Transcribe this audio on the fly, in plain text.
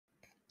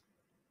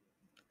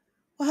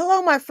Well,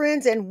 hello, my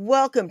friends, and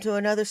welcome to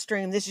another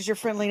stream. This is your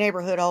friendly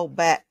neighborhood old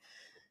bat.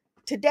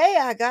 Today,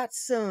 I got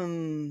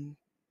some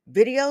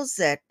videos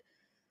that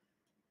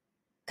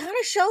kind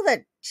of show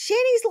that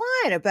Shanny's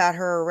lying about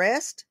her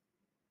arrest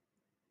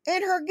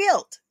and her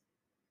guilt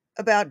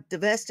about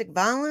domestic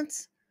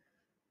violence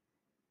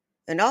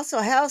and also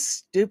how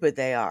stupid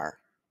they are.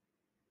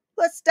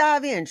 Let's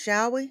dive in,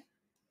 shall we?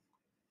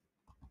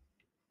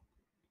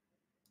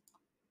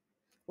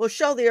 We'll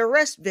show the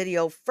arrest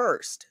video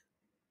first.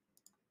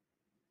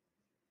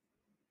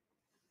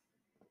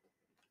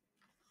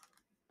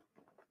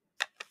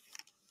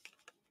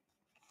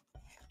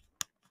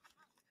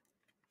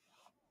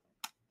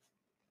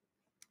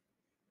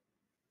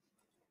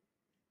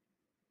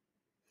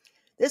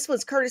 This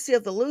one's courtesy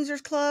of the Losers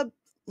Club.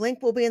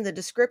 Link will be in the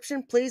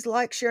description. Please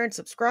like, share, and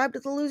subscribe to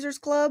the Losers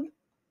Club.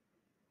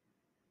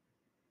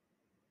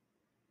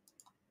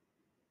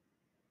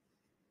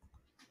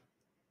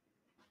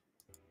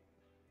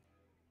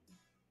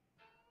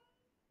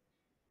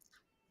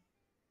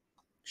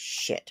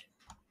 Shit.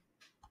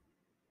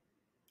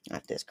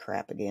 Not this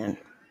crap again.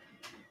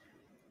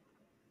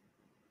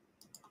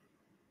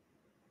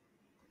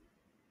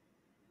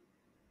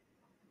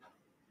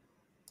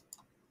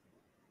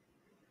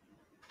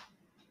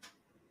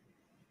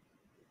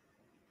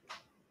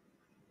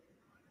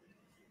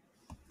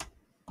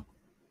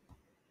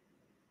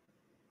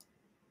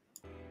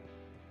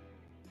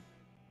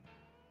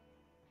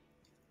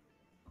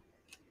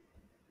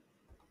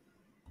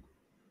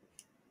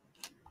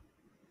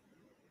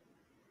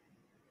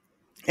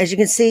 As you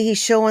can see, he's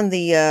showing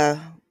the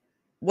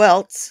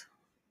welts.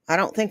 I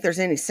don't think there's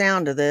any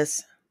sound to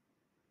this.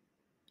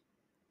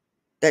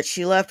 That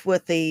she left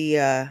with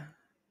the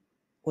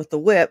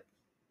whip.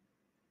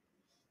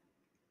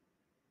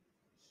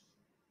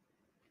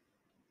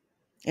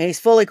 And he's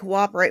fully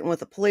cooperating with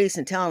the police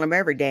and telling them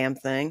every damn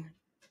thing.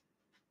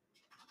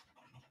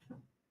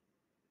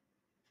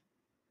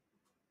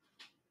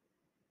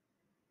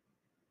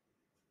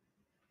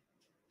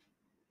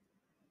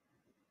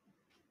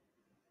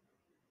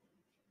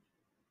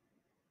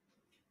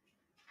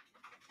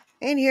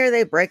 And here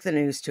they break the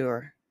news to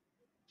her.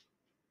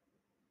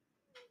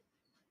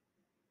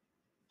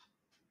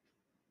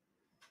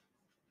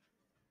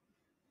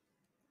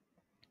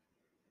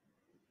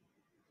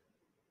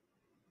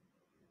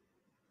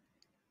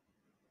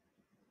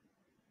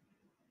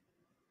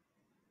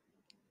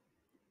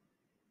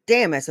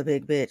 Damn, that's a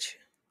big bitch.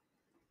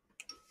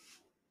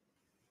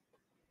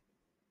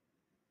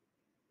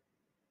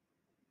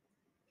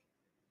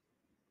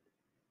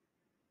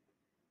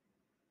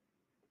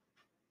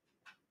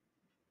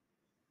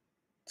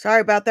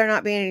 Sorry about there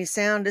not being any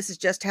sound. This is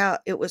just how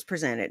it was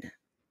presented.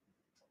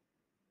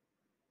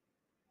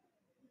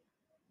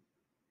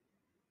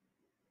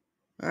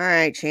 All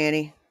right,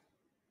 Shanny.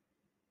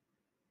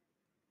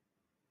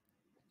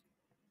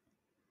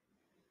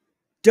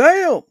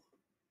 Damn!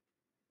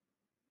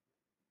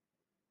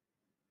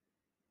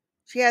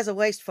 She has a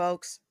waist,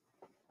 folks.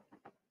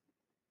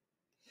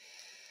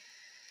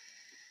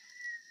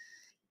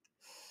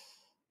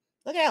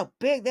 Look at how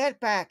big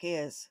that back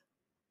is.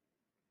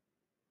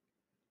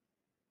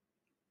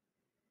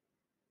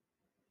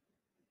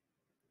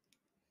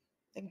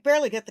 They can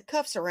barely get the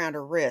cuffs around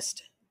her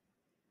wrist.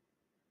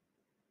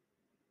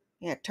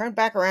 Yeah, turn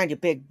back around, you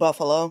big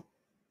buffalo.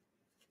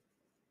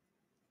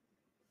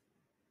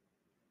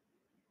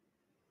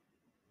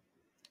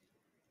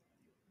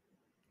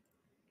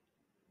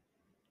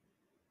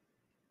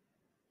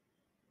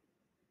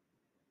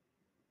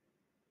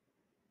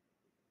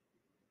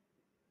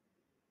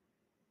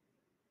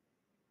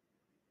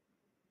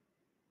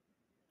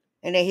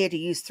 And they had to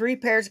use 3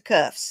 pairs of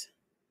cuffs.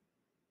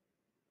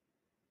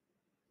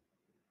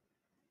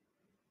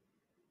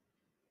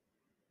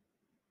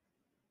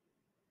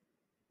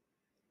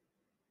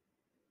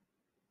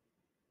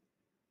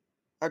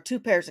 Or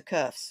 2 pairs of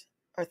cuffs.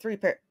 Or 3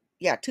 pair.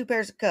 Yeah, 2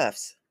 pairs of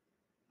cuffs.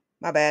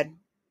 My bad.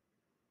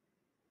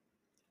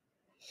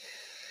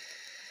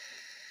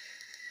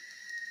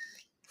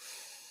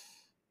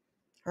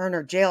 Her and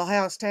her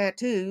jailhouse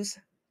tattoos.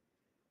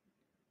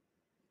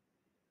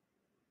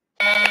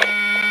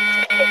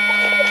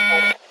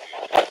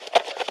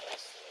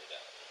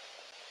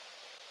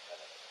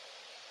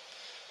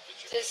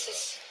 This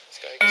is... Let's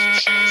go get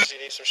some shoes. Do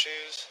you need some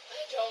shoes?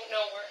 I don't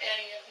know where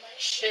any of my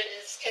shit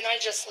is. Can I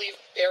just leave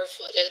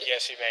barefooted?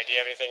 Yes, you may. Do you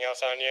have anything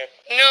else on you?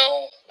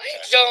 No, I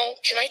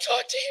don't. Can I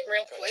talk to him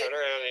real quick? Turn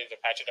around. I need to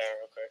pat you down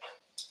real quick.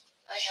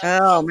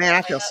 Oh, man,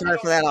 I feel sorry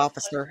for that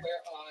officer.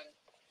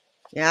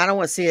 Yeah, I don't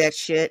want to see that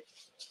shit.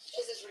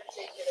 This is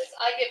ridiculous.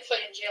 I get put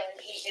in jail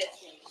and he hits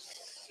me.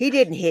 He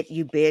didn't hit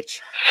you, bitch.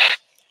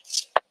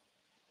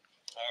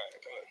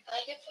 Alright, come on.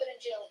 I get put in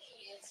jail and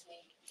he hits me.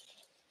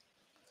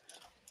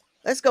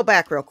 Let's go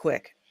back real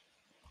quick.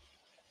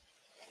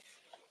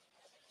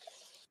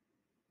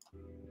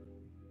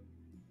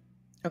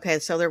 Okay,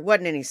 so there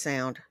wasn't any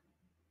sound.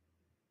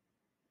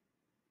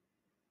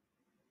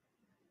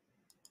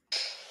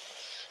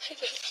 I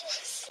just want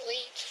to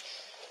sleep.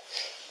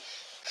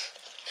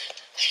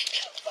 I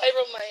got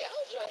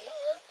fibromyalgia,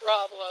 nerve.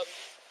 problem.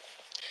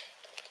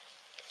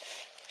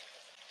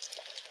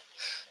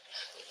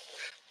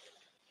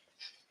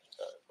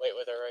 Wait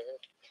with her right here.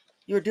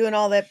 You were doing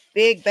all that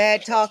big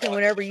bad talking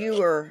whenever you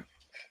were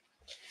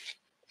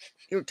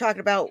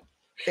talking about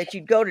that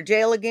you'd go to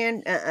jail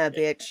again.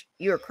 Bitch.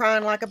 You were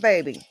crying like a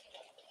baby.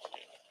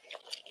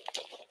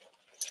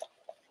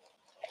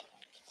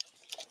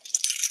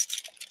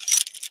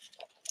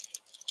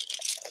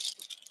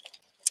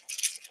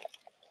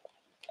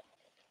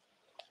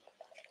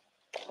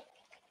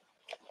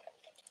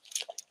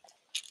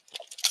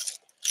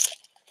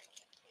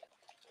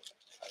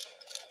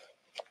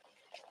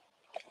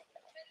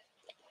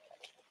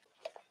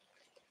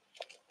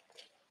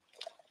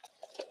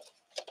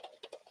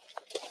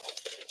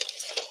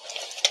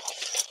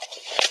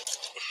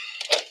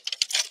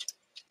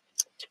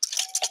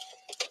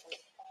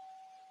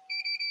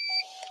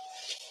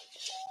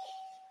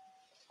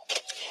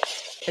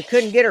 They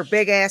couldn't get her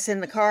big ass in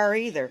the car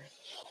either.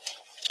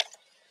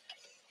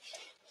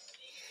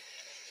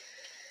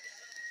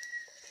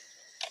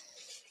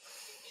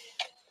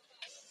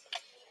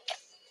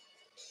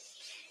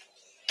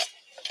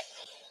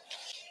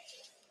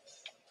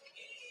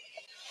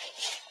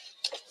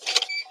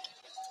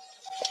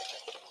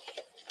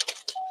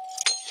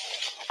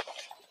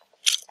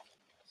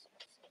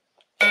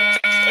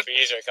 It'd be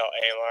easier to call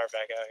AMR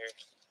back out here.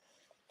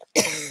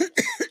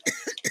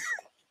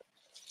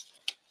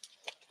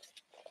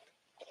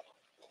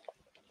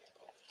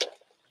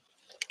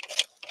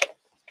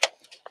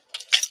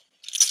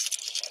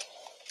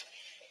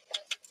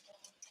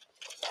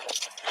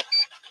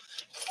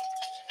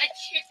 I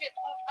can't get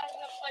up. I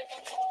have my I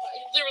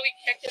literally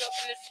can't get up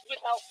in this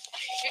without.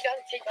 You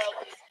gotta take out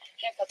these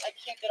handcuffs. I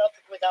can't get up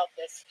without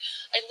this.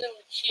 I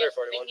literally can't.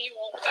 341. And you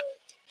won't go.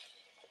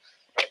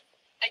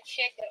 I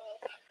can't get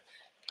up.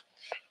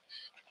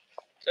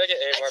 Can I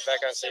get AMR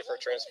back on safe for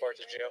transport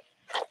to jail?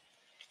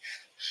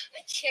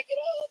 I can't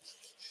get up.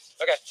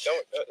 Okay,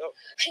 don't.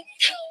 I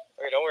need help.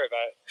 Okay, don't worry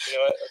about it.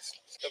 You know what? Let's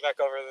go back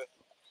over the.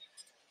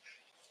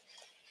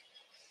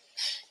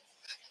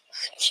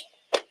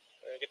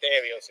 Get the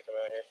ambulance to come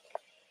out here.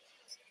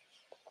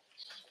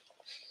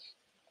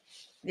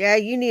 Yeah,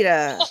 you need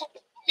a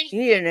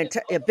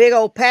big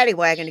old paddy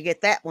wagon to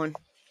get that one.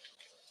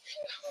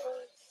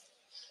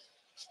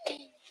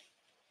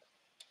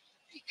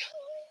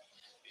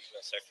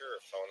 Sector or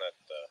phone at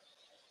the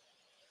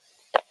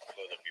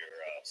foot of your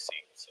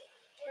seat. So.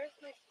 Where's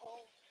my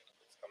phone?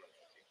 It's coming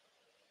with you.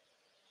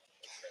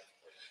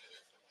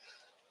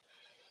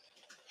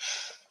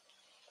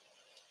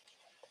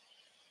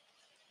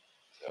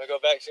 You want to go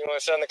back? So you want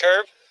to sit on the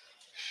curb?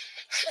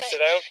 Sit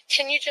down?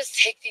 Can you just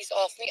take these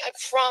off me? I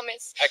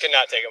promise. I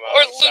cannot take them off.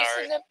 Or I'm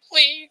loosen sorry. them,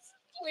 please.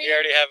 Please. We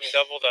already have them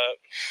doubled up.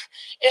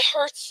 It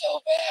hurts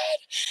so bad.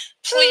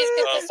 Please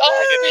get this off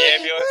Can I get the me.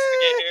 ambulance to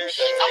get here?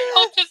 I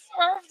don't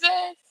deserve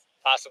this.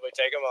 Possibly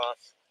take them off.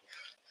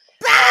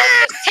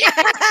 Just take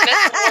me to the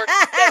mental ward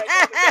instead.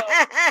 I gotta go.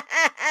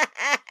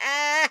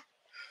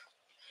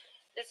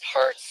 This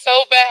hurts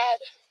so bad.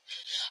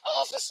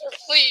 Officer,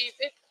 please.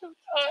 It's too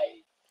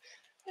tight.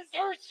 This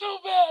hurts so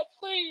bad,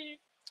 please.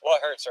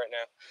 What hurts right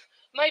now?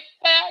 My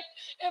back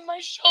and my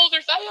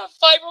shoulders. I have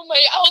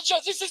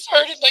fibromyalgia. This is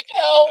hurting like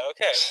hell.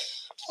 Okay.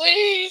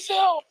 Please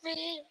help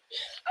me.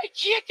 I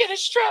can't get a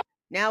strap.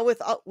 Now,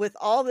 with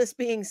all this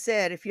being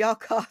said, if y'all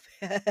cough,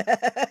 if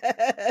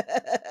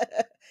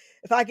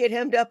I get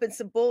hemmed up in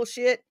some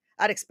bullshit,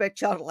 I'd expect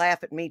y'all to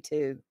laugh at me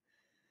too.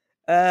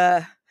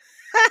 How's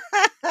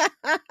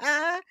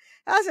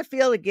it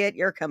feel to get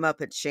your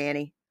comeuppance,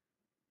 Shanny?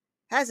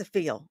 How's it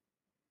feel?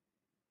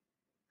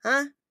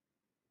 Huh?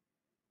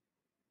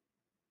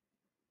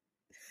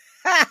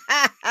 I'm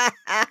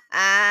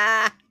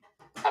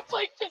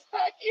like just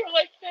back here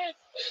like this.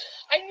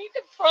 I need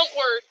them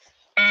frontward.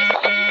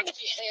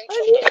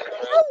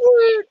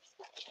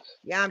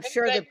 Yeah, I'm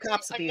sure the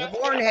cops will be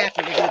more than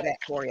happy to do that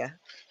for you. I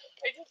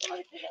just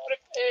want to get out of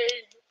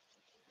pain.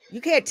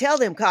 You can't tell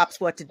them cops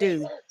what to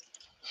do.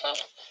 Oh,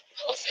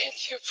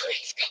 thank you,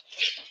 praise God.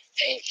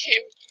 Thank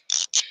you.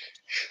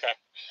 Okay.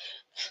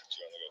 Do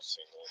you want to go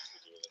single to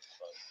do it in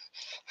front?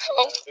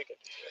 Oh,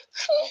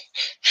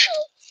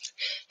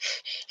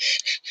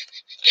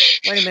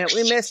 Wait a minute,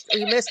 we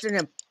missed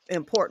an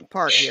important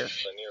part here.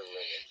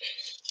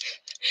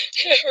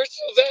 It hurts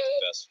so bad.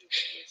 Best we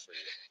can do for you.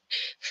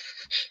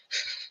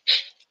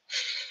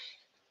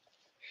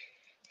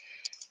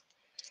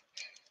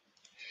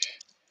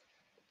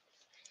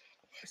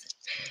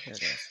 Here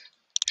it is.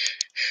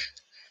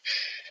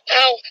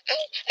 Ow, ow,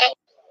 ow.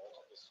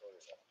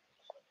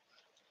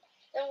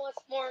 And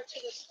what's more to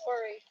the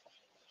story?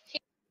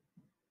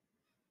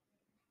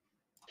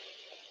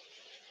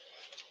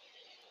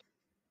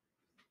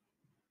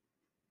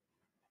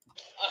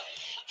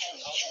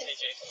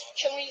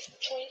 Can we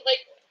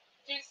like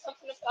do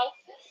something about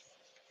this?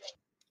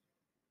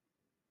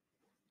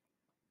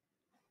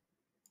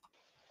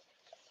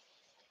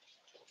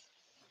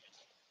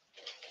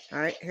 All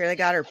right, here they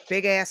got her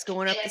big ass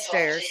going up the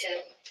stairs. Can I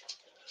talk to him,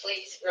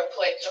 please, real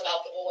quick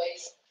about the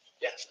boys?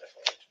 Yes,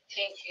 definitely.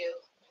 Thank you.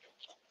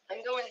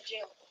 I'm going in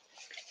jail.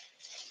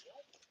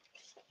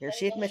 Here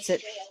she admits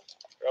it.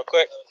 Real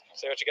quick,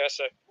 say what you gotta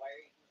say.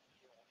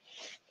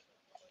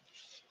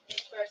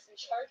 Pressing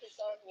charges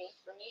on me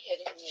for me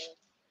hitting you.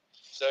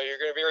 So you're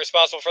gonna be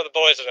responsible for the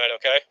boys tonight,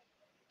 okay?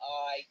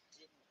 I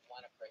didn't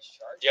want to press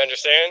charges. Do you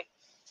understand?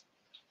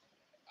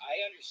 I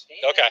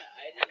understand. Okay.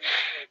 I didn't want to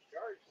press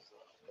charges.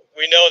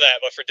 We know that,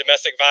 but for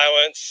domestic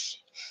violence,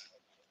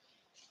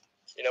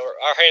 you know,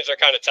 our hands are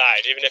kind of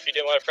tied. Even if you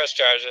didn't want to press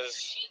charges.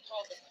 She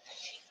called it.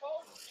 She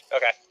called.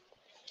 Okay.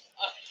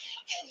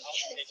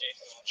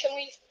 Can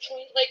we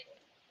like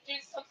do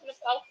something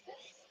about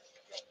this?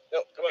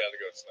 No, come on. Gotta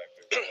go snipe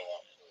through.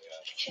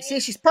 See,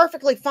 she's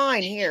perfectly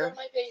fine Take care here. of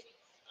my baby.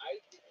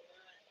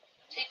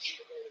 Take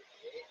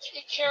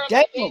care of Damn.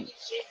 my baby,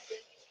 Jason.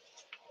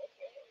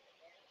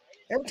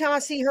 Every time I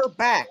see her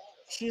back,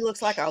 she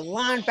looks like a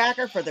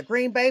linebacker for the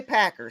Green Bay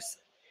Packers.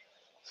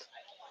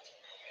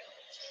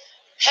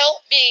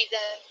 Help me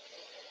then.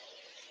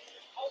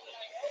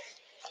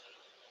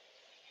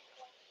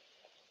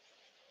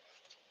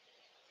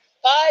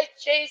 Bye,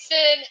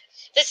 Jason.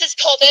 This is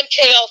called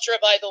MK Ultra,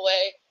 by the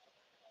way.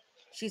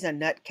 She's a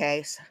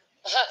nutcase.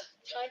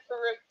 Time for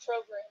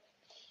program.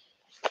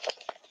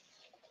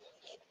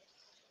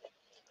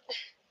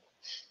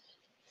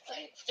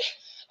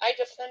 I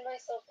defend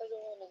myself as a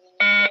woman.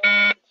 And I'm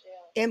going to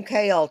jail.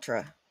 MK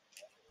Ultra.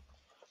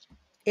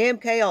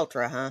 MK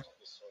Ultra, huh?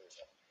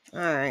 All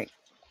right.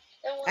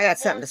 I got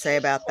something to say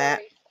about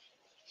that.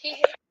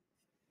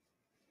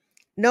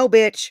 No,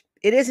 bitch.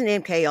 It isn't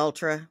MK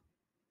Ultra.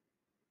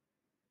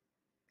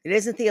 It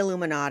isn't the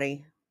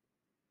Illuminati.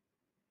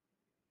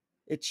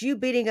 It's you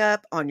beating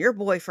up on your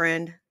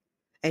boyfriend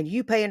and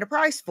you paying the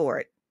price for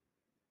it.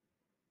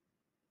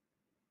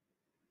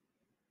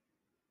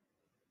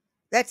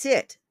 That's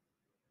it.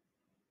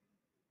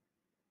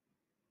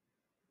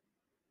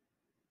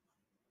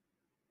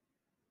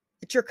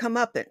 It's your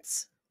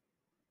comeuppance.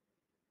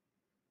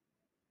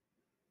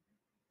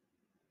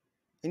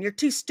 And you're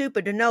too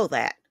stupid to know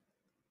that.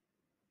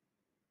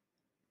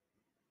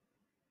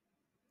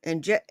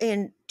 And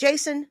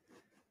Jason,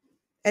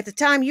 at the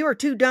time, you were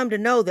too dumb to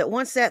know that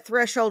once that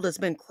threshold has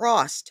been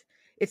crossed,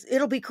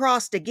 it'll be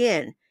crossed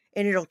again,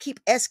 and it'll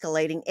keep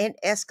escalating and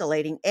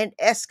escalating and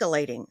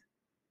escalating.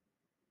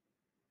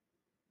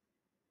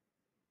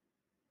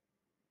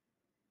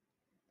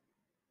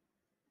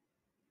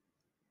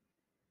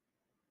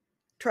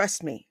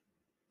 Trust me.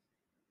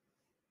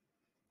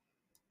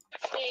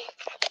 See,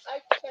 I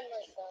defend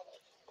myself.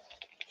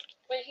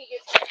 When he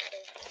gets out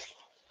there,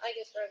 I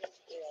get thrown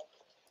into jail.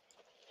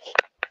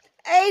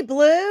 Hey,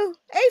 Blue.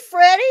 Hey,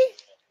 Freddie.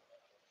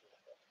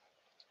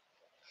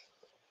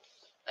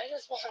 I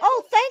just want.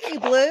 Oh, thank you,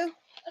 Blue.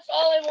 That's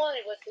all I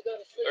wanted was to go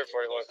to sleep.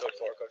 41, code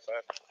 4, code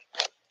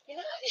 5. You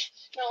know,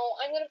 no,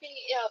 I'm gonna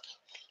be up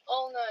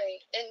all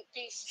night and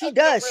be. She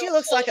does. She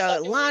looks like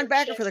a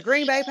linebacker for the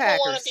Green Bay Packers. I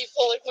don't want to be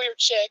full of weird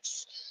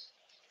chicks.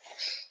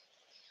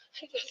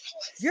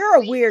 You're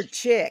a weird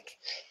chick.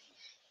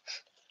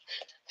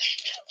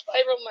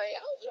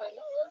 Fibromyalgia,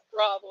 no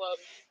problem.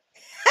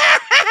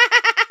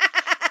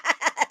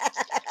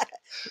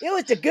 It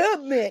was the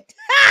government.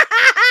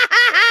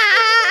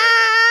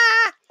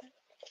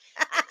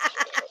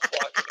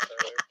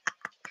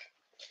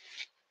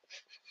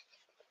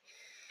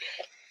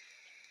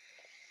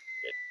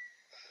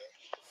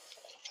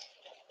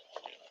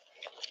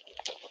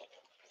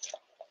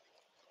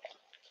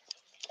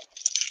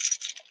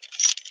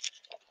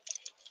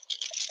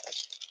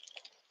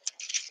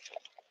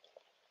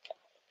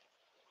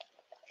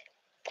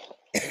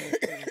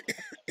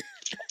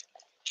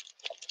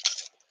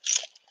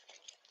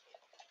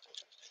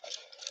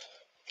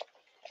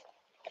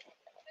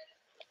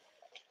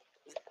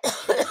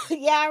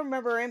 Yeah, I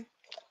remember him.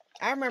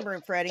 I remember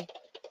him, Freddie.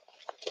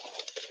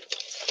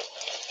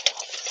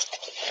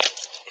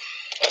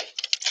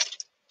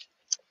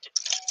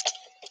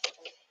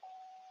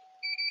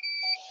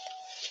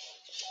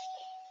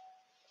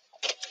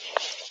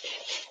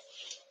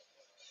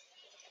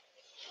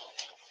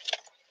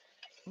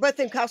 But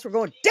then cops were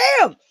going,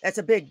 damn, that's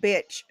a big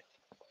bitch.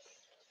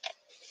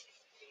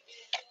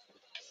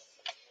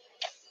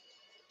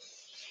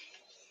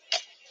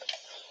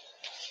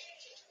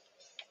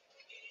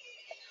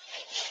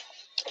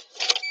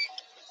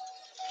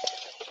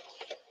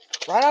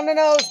 Right on the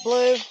nose,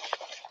 Blue. It'd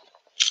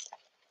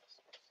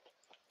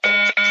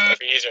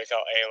be easier to call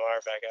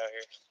AMR back out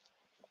here.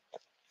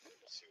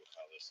 Let's see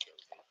how this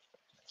goes.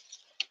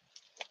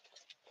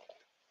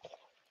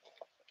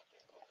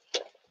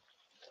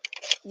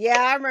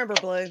 Yeah, I remember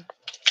Blue. I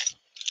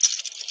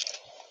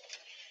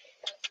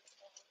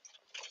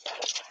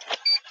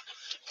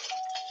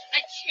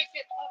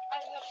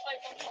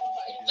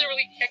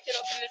literally can't get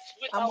up in this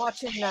without. I'm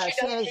watching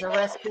Shanny's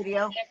arrest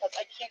video. I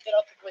can't get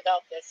up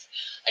without this.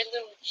 I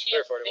literally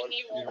can't.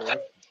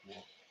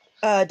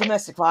 41.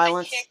 Domestic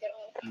violence. I can't get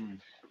up.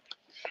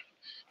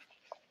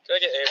 Can I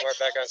get AMR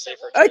back on safe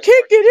for I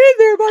can't get in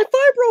there. My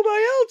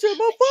fibromyalgia.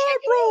 My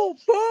fibro.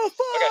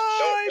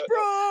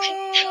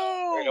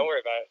 Okay, don't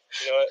worry about it.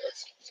 You know what?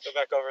 Let's go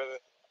back over the.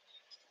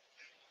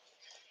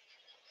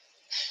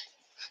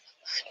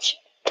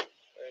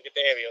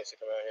 the ambulance to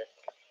come out here.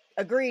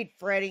 Agreed,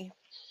 Freddie.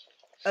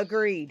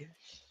 Agreed.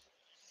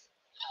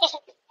 Oh,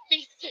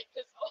 please take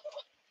this off.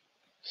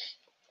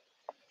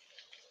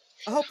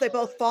 I hope they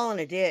both fall in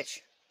a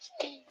ditch.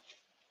 Using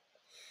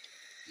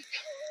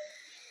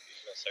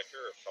a sector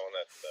or falling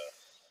at the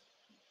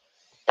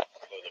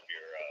foot of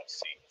your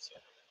seat. So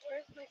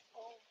Where's my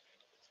phone?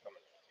 it's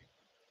coming.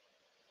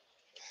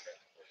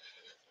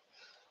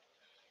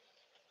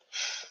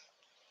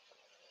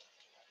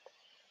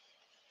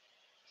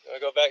 You want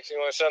to go back? So you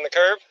want to sit on the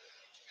curb?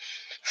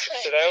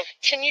 Sit down?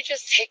 Can you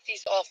just take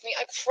these off me?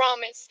 I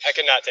promise. I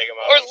cannot take them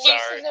off. Or I'm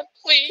sorry. loosen them,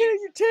 please. Can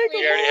you take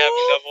We them already have them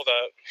off? doubled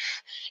up.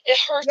 It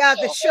hurts Yeah,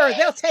 so sure. bad.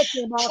 They'll take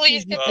them off.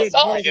 Please you get big this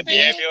off We get the me.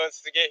 ambulance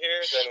to get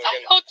here, then we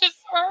I can don't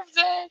deserve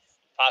this.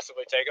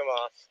 possibly take them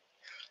off.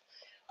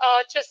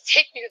 Just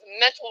take me to the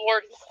mental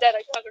ward instead.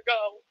 I'd rather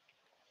go.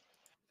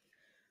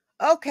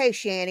 Okay,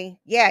 Shanny.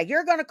 Yeah,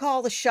 you're going to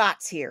call the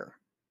shots here.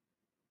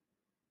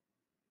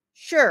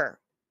 Sure.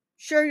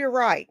 Sure, you're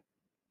right.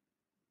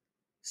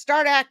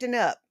 Start acting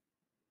up.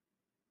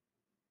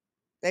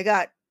 They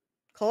got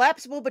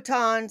collapsible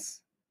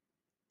batons,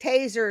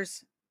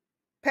 tasers,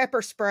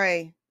 pepper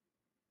spray,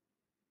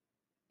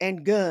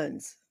 and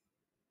guns.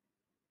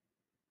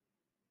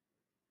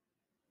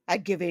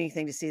 I'd give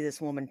anything to see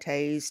this woman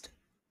tased.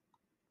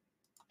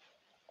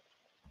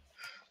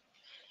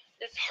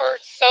 This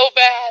hurts so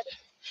bad.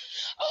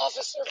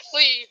 Officer,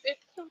 please.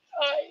 It's too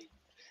tight.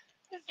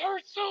 This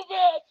hurts so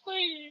bad,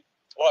 please.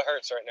 What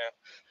hurts right now?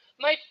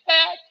 My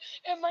back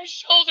and my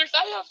shoulders.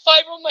 I have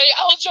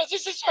fibromyalgia.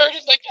 This is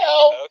hurting like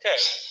hell. Okay.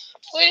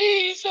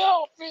 Please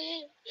help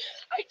me.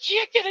 I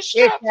can't get a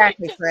strap like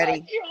Exactly, this Freddie.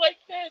 back here like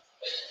this.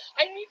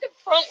 I need the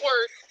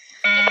frontward.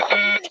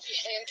 Even if you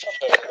handcuff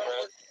me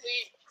frontward,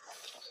 please.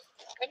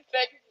 I'm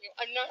begging you.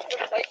 I'm not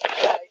gonna fight you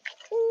guys.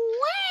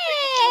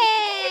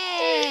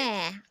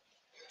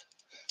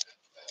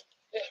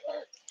 It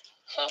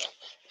hurts.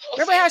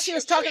 Remember how she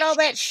was talking all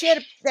that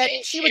shit that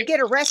Thank she would you. get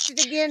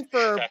arrested again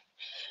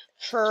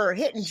for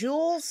hitting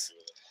Jules?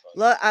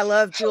 I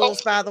love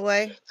Jules, by the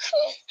way.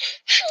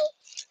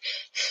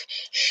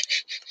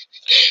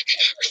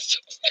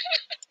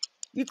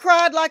 You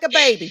cried like a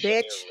baby,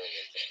 bitch.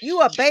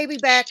 You a baby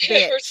back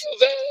It hurts bitch.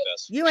 so bad.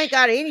 You ain't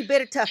got any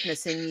bit of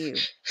toughness in you.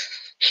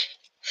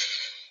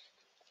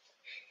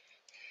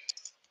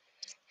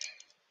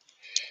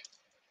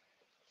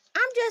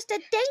 I'm just a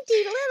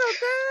dainty little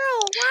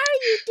girl. Why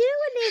are you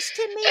doing this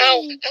to me?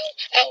 Ow,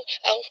 ow, ow,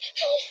 ow,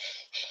 ow.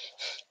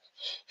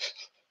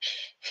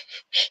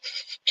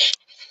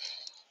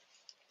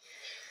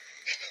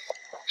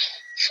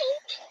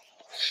 Help.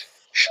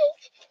 Help.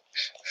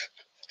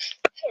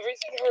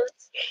 Everything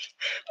hurts.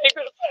 I'm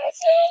gonna pass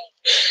out.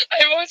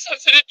 I want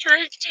something to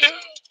drink too.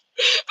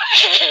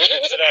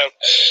 Sit down.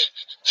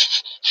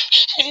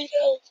 I need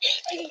help.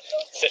 I need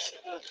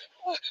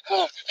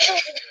help.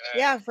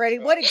 Yeah, Freddie,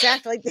 what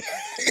exactly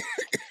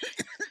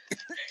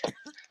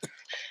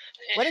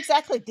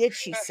did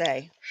she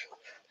say?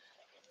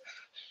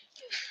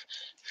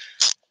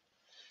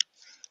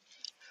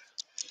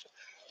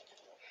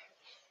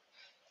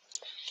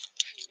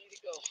 You need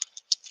to go to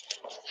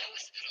the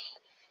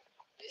hospital.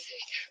 I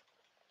think.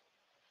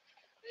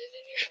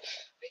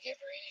 I can't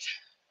breathe.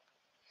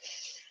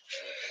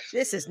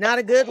 This is not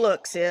a good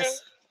look,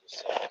 sis.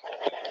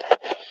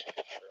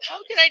 How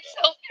can I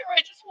tell you? I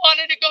just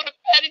wanted to go to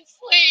bed and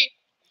sleep.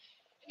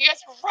 You guys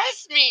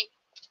arrest me.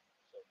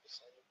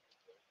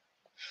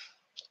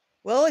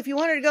 Well, if you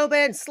wanted to go to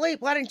bed and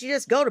sleep, why didn't you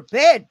just go to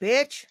bed,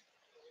 bitch?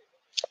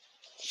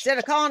 Instead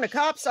of calling the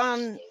cops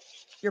on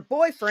your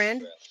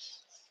boyfriend,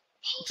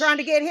 trying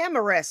to get him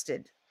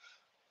arrested.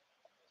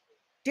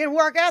 Didn't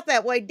work out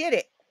that way, did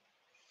it?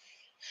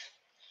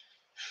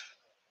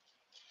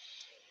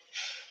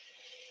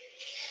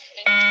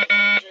 I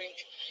need a drink.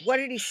 What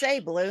did he say,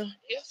 Blue?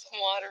 You have some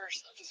water or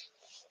something.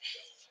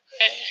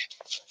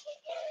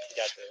 You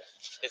got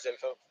his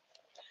info?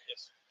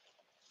 Yes.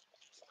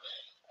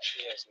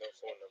 He has no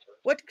phone number.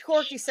 What did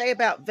Corky say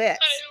about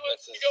vets?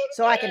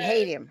 So I can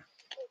hate him.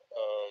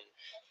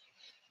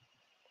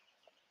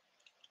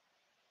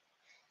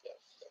 Yeah,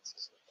 that's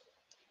his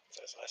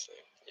last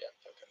name. Yeah,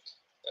 okay.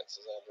 That's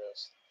his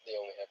address. They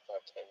only have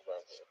 510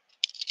 around here.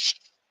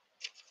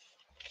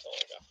 That's all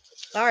I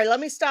got. All right, let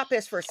me stop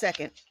this for a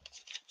second.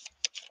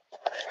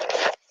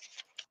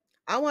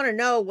 I want to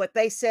know what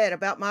they said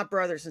about my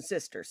brothers and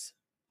sisters.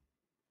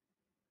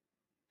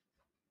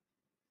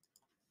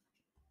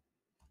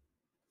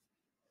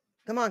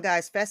 Come on,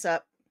 guys, fess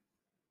up.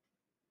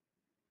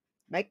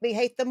 Make me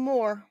hate them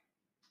more.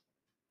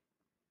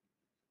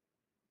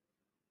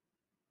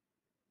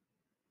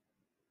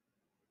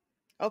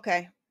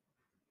 Okay.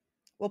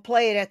 We'll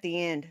play it at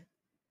the end.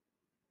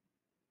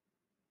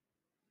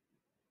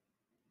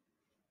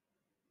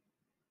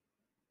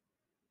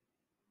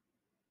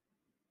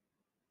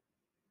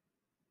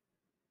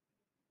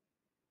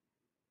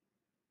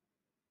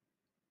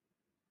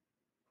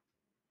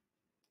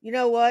 You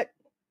know what?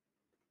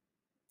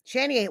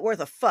 Shanny ain't worth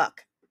a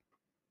fuck.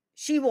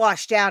 She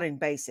washed out in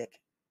basic.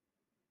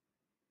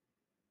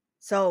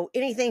 So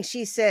anything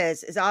she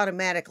says is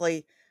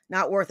automatically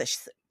not worth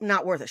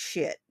a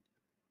shit.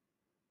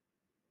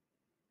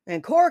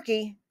 And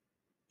Corky,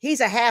 he's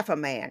a half a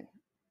man.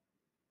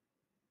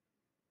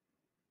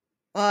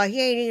 He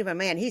ain't even a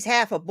man. He's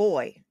half a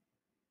boy.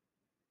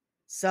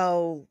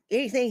 So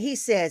anything he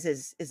says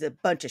is a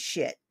bunch of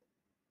shit.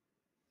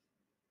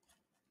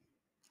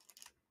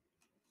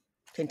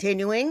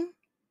 Continuing.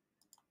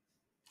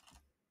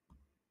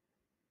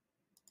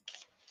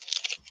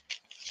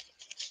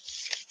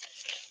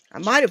 I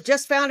might have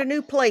just found a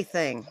new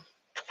plaything. Is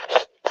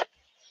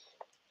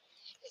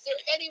there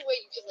any way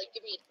you could, like,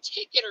 give me a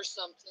ticket or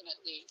something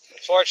at least?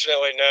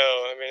 Fortunately, no.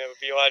 I mean, it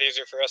would be a lot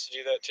easier for us to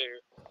do that too.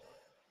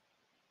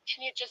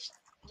 Can you just,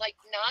 like,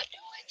 not do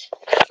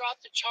it? Drop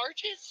the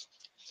charges?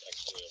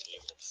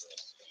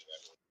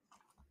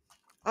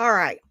 All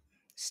right.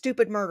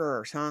 Stupid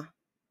murderers, huh?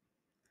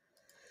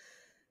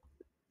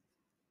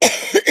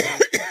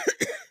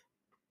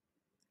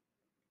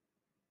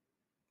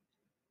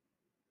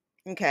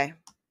 Okay.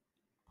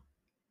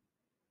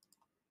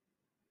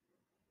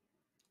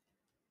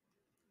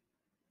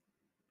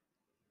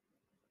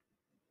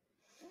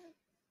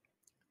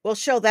 We'll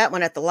show that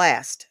one at the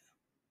last.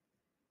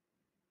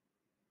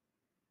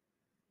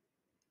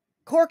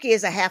 Corky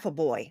is a half a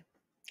boy.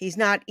 He's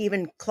not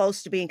even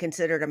close to being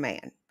considered a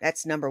man.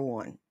 That's number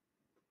one.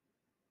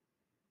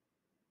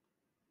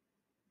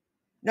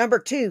 Number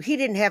two, he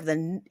didn't have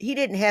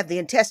the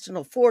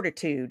intestinal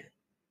fortitude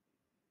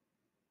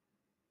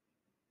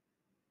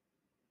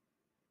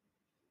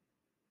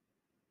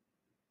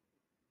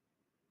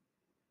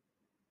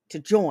to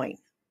join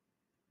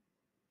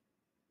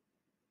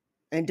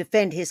and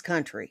defend his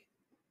country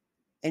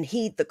and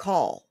heed the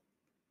call.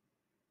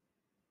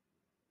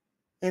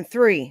 And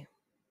three,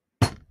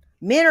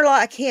 men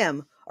like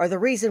him are the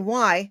reason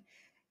why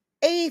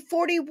a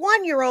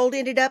 41-year-old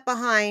ended up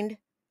behind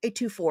a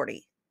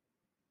 240.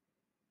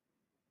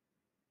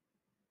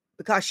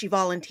 Because she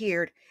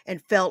volunteered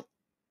and felt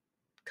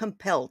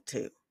compelled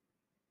to.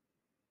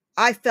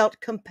 I felt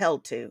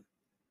compelled to.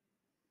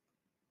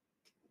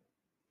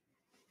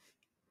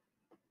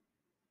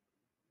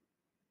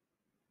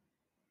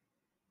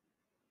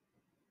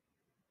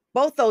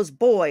 Both those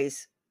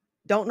boys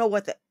don't know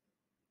what that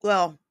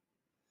girl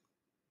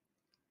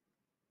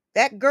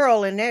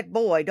and that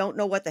boy don't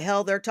know what the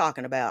hell they're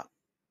talking about.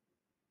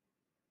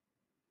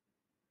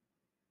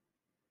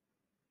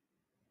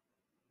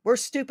 We're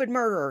stupid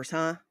murderers,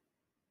 huh?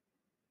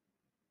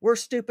 We're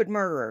stupid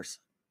murderers.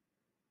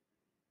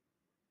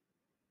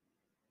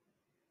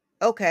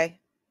 Okay.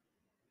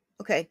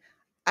 Okay.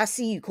 I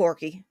see you,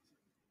 Corky.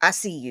 I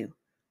see you.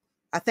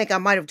 I think I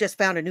might have just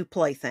found a new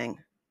plaything.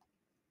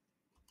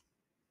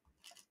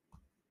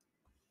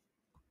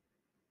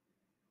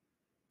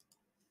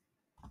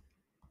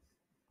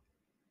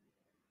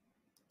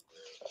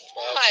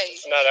 Why?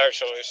 It's not our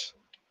choice.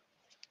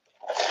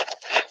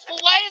 Well,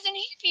 why isn't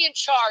he being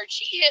charged?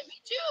 He hit me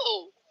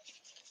too.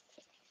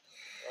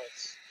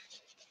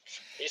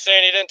 He's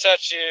saying he didn't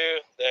touch you,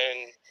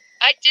 then...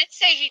 I did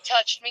say he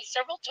touched me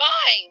several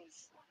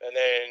times. And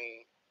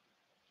then...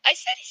 I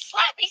said he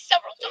slapped me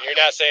several times. You're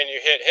not saying you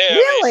hit him.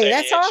 Really? He's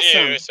saying That's he hit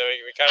awesome. you, so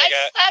we kind of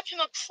got... I slapped him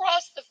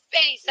across the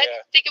face. I Yeah.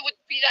 didn't think it would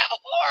be that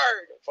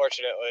hard.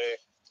 Unfortunately.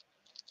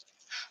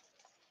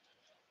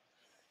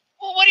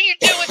 Well, what do you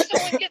do if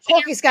someone gets in your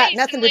Corky's got face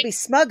nothing and, to be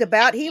smug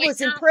about. He like,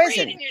 was in you're afraid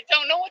prison. and you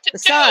don't know what to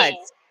Besides,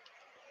 do?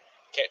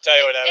 Can't tell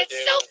you what I would It's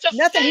do. self-defense,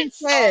 nothing he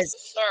says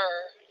officer.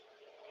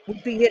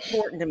 would be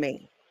important to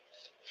me.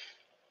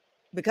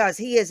 Because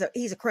he's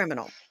a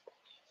criminal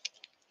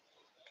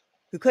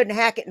who couldn't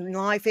hack it in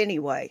life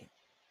anyway.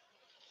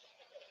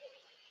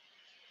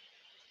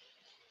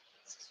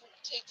 This is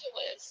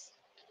ridiculous.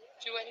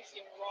 Do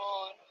anything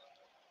wrong.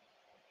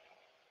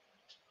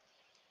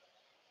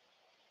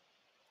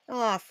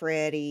 Aw,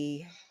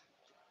 Freddie. I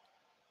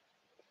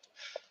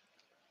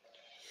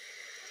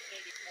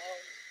need to go.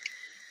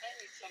 I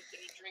need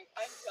something to drink.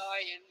 I'm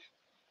dying.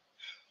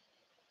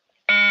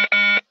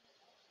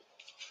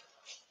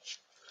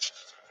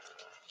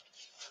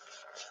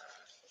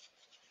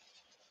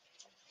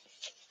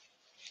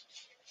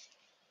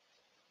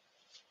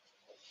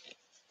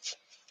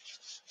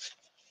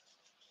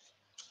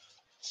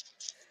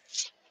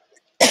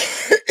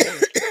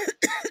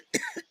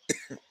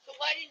 So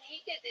why didn't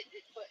he get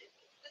put in?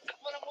 This is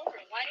what I'm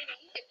wondering. Why didn't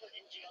he get put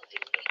in jail?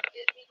 Did he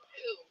get me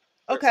too?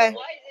 Okay.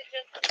 Why is it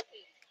just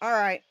me? All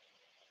right.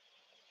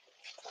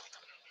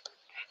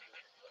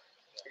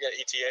 We got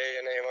ETA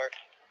and AMR.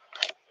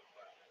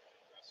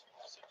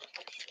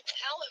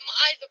 How am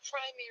I the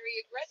primary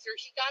aggressor?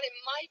 He got in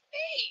my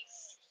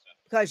face.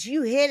 Because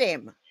you hit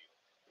him.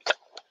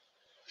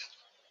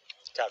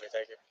 Copy,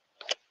 thank you.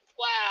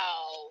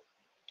 Wow.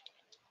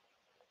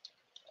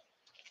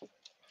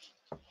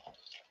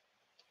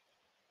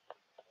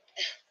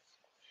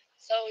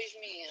 So he's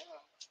me, huh?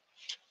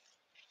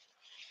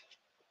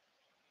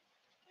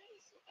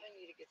 I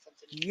need to get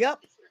something to drink. Yep.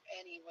 Is there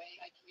any way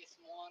I can get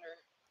some water?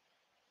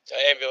 The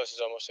ambulance is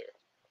almost here.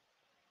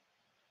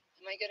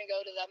 Am I going to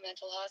go to that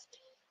mental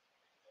hospital?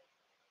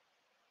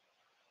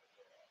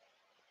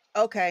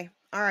 Okay.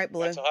 All right,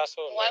 Blue. Mental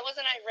hospital? Why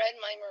wasn't I read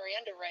my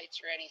Miranda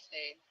rights or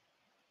anything?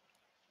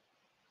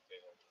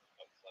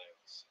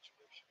 Compliance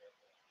situation right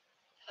now.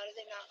 How did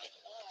they not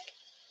apply?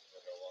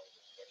 We're no longer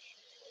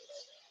questioning whether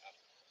or not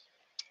applicants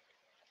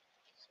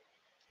so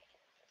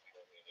we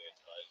don't need to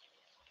advise you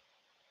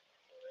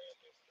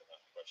Miranda if they're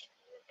not questioning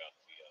you about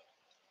the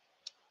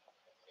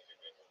thing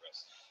you're being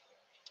arrested for.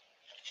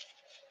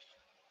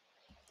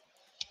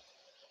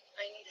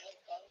 I need help,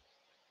 Bob.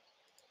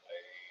 I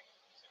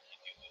think you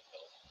do need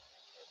help.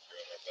 We're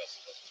doing our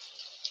best to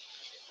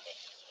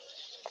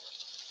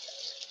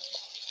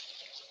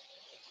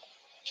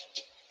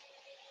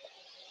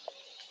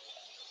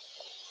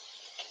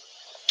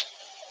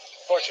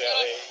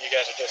Fortunately, you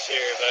guys are just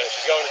here, but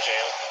she's going to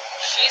jail.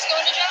 She's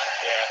going to jail?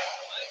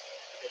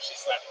 Yeah. If she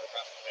slapped him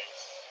across the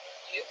face.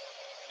 You?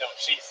 No,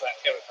 she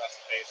slapped him across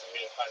the face, and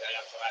we didn't find that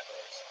out until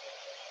afterwards.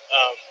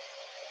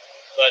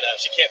 But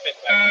she can't fit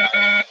in the back of the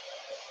car.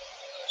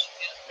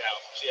 No,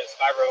 she has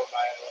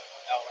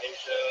fibromyalgia,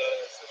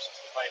 so she's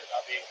complaining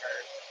about being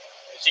hurt.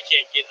 And she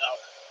can't get up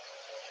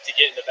to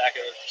get in the back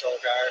of the patrol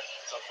car,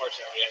 so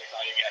unfortunately we had to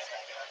call you guys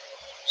back out.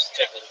 Just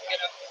get up in the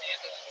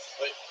ambulance.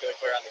 Wait, can we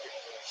put her on the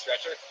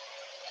stretcher?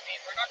 I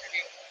mean, we're not going to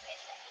be able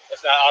to.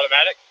 It's not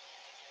automatic?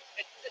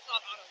 It's not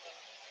automatic.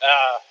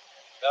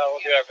 No,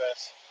 we'll do our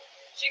best.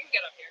 She can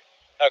get up here.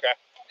 Okay.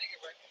 I'll make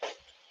it work.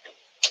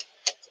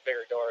 It's a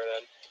bigger door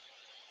then.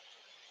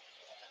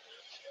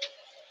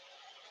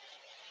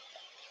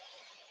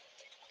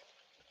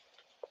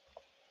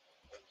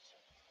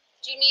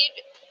 Do you need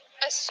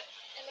us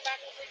in the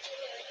back of the picture?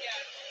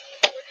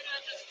 Yeah. We're going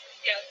to just,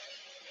 yeah.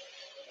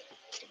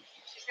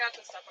 She's got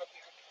the stuff up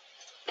here.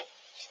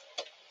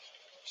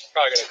 She's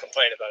probably going to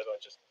complain about a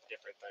bunch of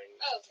different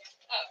things. Oh,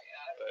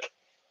 yeah. But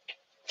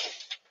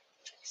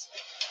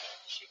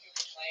She can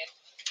complain.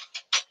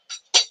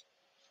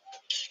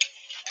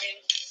 I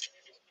mean,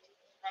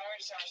 why don't we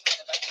just have her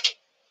stand in the back?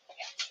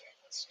 Yeah, sure.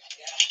 Let's do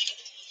that.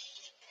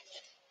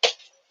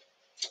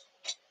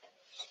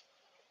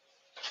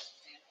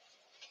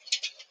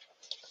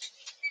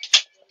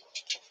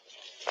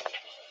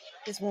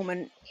 This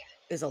woman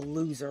is a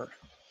loser.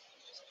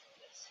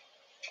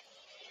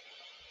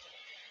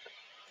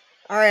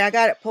 All right, I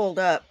got it pulled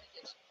up.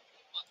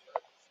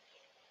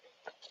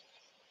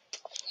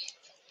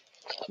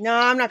 No,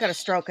 I'm not going to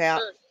stroke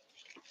out.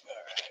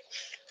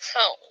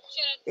 Oh.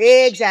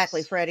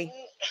 Exactly, Freddie.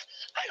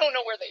 I don't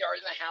know where they are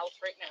in the house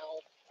right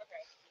now.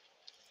 Okay.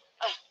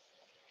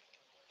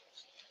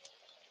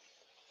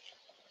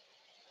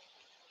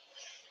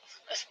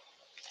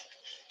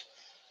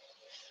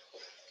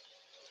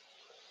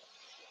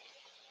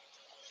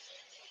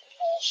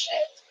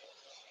 Bullshit.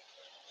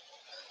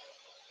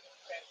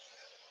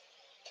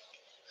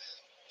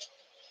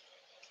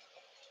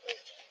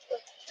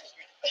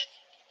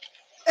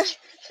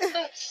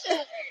 There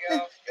you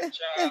go. Good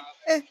job.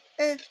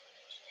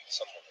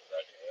 someone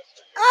riding with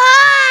her.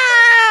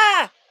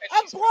 Ah!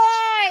 I'm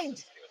blind!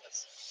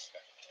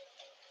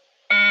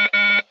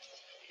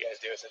 you guys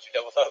do it since you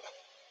doubled up.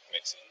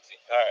 Makes it easy.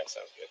 Alright,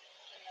 sounds good.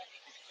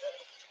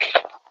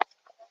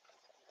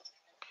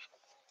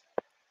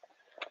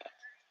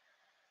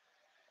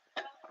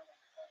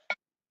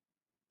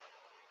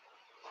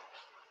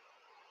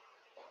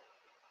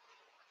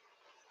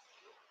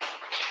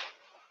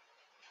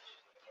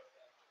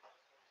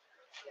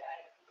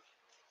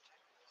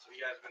 So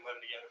you guys have been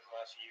living together for the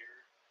last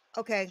year?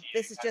 Okay,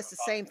 this is just the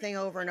same thing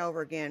over and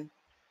over again.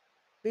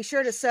 Be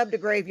sure to sub to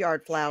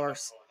Graveyard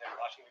Flowers.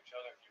 Watching each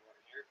other if you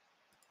weren't here?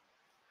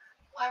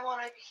 Why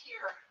won't I be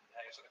here?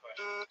 Answer the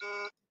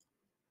question.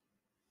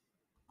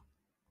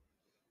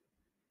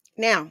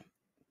 Now,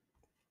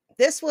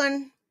 this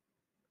one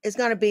is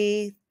going to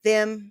be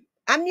them.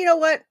 You know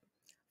what?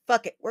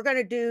 Fuck it. We're going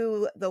to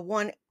do the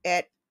one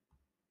at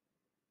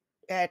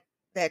that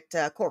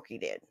Corky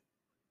did.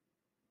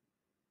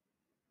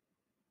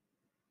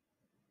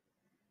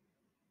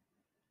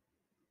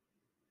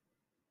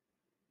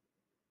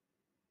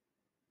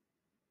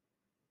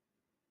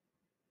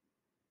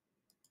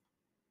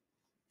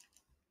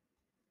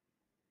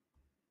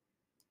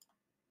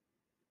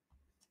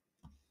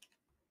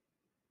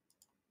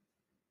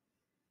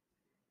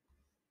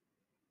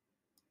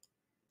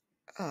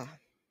 Ah.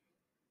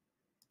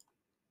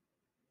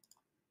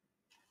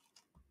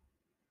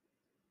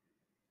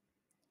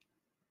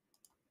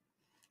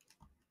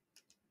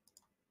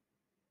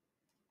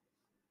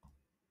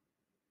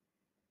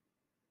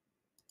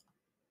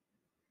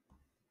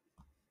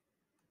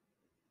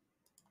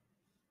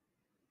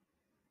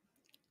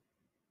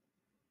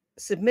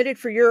 Submitted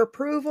for your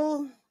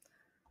approval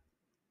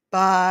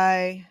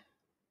by,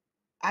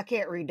 I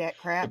can't read that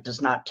crap. It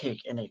does not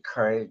take any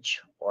courage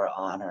or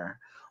honor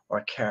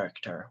or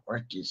character or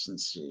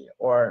decency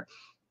or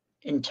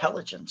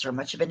intelligence or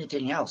much of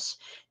anything else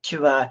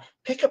to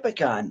pick up a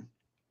gun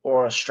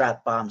or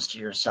strap bombs to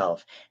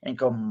yourself and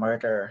go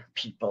murder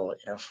people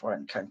in a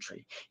foreign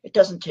country. It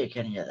doesn't take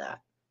any of that.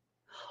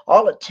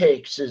 All it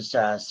takes is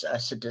a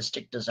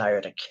sadistic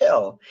desire to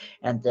kill,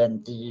 and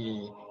then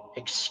the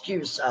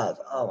excuse of,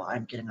 oh,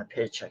 I'm getting a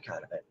paycheck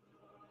out of it.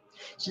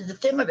 See, the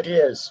thing of it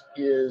is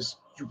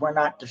you were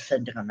not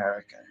defending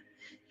America.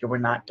 You were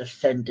not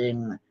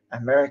defending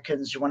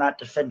Americans. You were not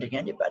defending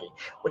anybody.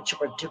 What you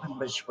were doing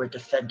was you were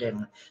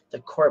defending the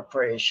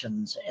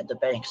corporations and the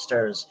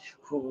banksters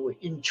who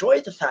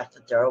enjoy the fact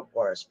that there are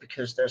wars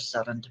because they're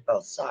selling to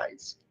both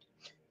sides.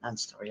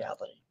 That's the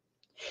reality.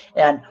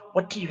 And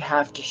what do you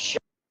have to show?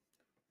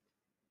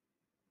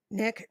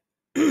 Nick,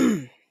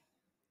 you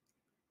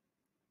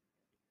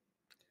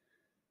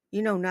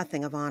know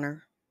nothing of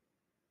honor.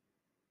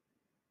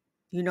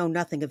 You know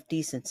nothing of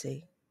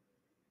decency.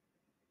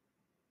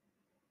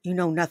 You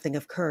know nothing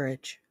of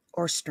courage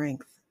or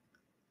strength.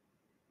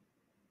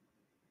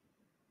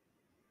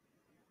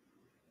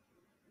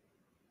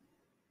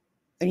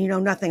 And you know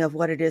nothing of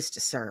what it is to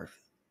serve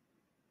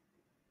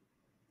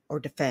or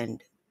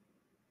defend.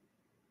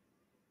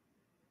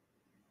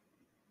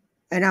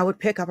 And I would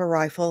pick up a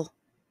rifle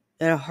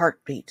in a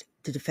heartbeat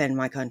to defend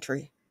my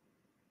country.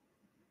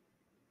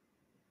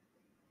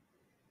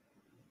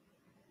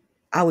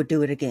 I would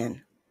do it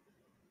again.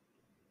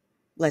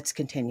 Let's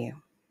continue.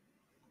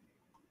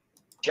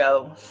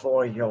 Show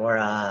for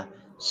your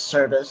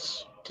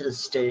service to the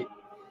state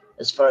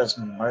as far as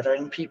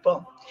murdering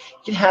people?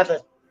 You have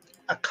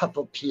a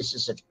couple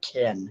pieces of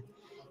tin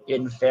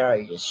in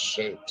various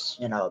shapes,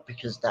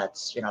 because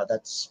that's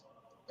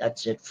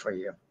it for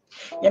you.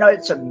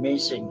 It's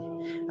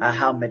amazing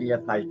how many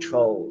of my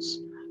trolls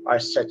are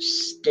such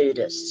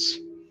statists.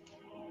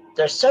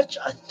 They're such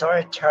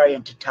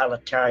authoritarian,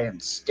 totalitarian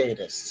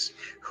statists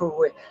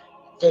who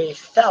they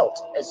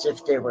felt as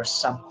if they were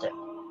something,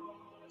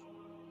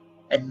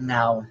 and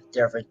now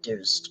they're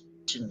reduced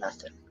to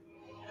nothing.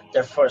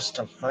 They're forced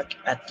to look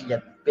at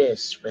the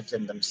abyss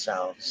within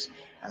themselves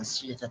and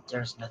see that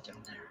there's nothing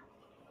there.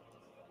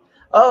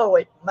 Oh,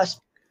 it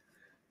must.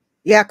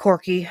 Yeah,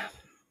 Corky,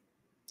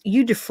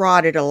 you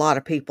defrauded a lot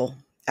of people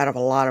out of a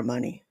lot of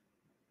money.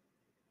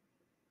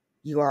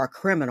 You are a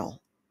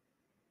criminal.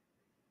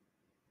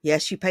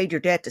 Yes, you paid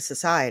your debt to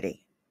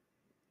society.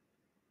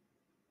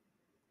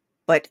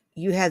 But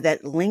you have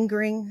that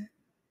lingering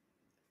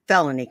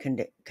felony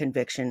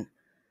conviction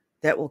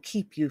that will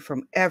keep you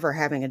from ever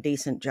having a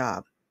decent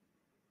job.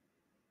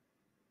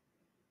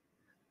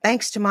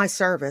 Thanks to my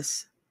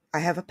service, I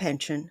have a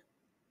pension,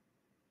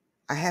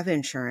 I have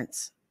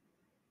insurance,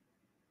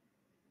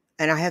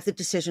 and I have the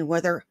decision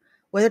whether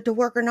to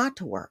work or not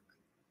to work.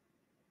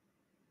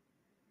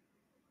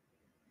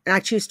 And I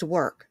choose to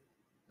work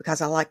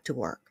because I like to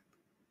work.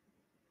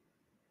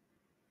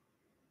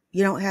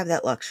 You don't have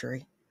that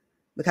luxury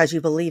because you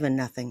believe in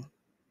nothing.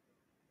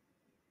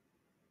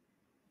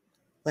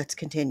 Let's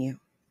continue.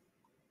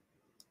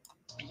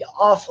 Be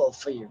awful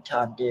for you,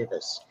 Tom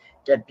Davis,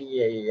 to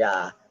be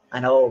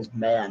an old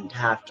man to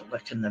have to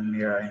look in the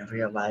mirror and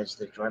realize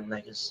that your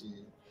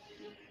legacy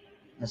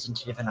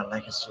isn't even a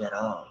legacy at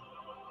all.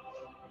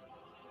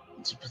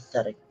 It's a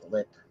pathetic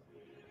blip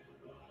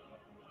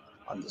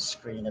on the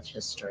screen of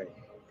history,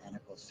 and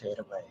it will fade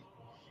away.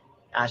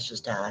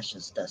 Ashes to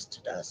ashes, dust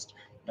to dust.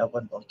 No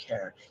one will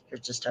care. You're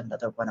just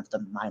another one of the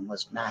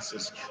mindless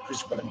masses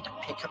who's willing to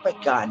pick up a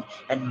gun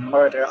and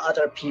murder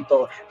other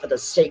people for the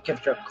sake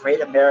of your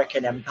great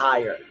American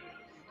empire.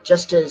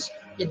 Just as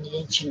in the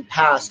ancient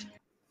past.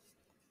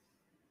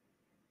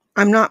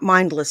 I'm not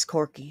mindless,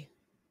 Corky.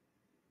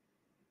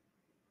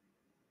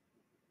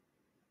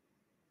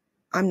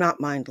 I'm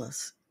not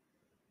mindless.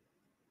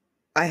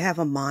 I have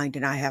a mind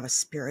and I have a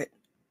spirit.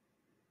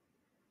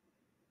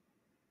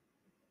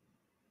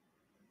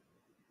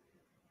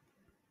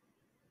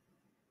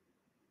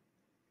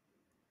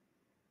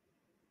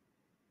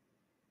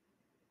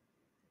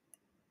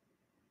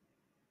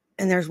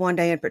 And there's one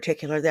day in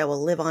particular that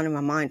will live on in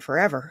my mind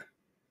forever.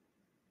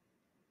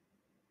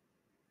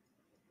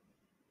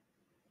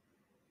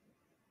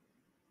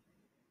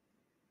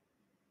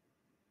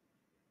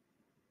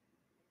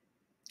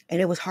 And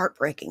it was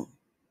heartbreaking.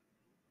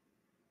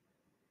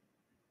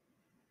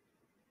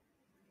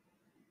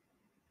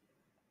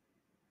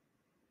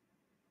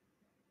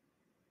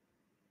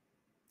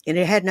 And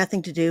it had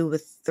nothing to do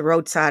with the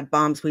roadside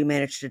bombs we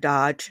managed to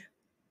dodge.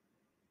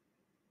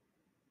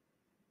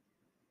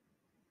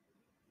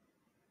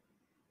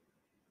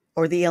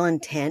 Or the ill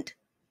intent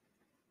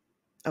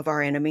of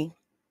our enemy.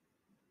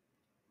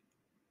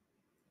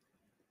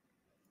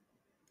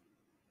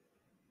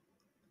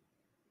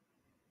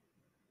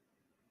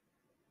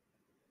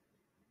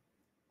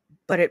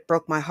 But it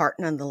broke my heart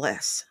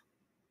nonetheless.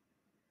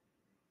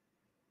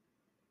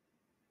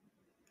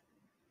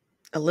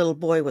 A little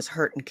boy was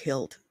hurt and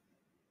killed.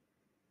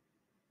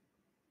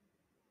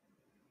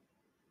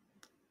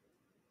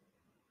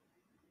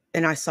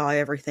 And I saw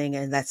everything,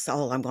 and that's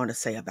all I'm going to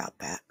say about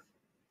that.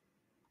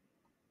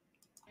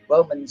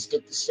 Romans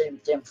did the same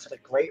thing for the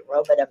great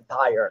Roman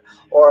Empire,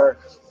 or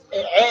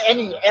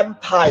any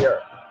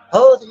empire.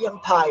 Oh, the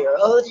empire.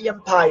 Oh, the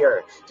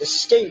empire. The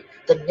state,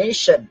 the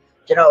nation.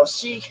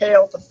 See,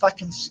 hail the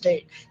fucking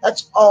state.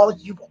 That's all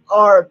you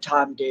are,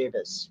 Tom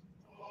Davis.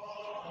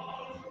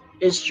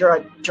 You're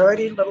a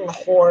dirty little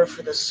whore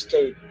for the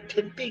state,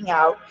 pimping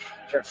out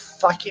your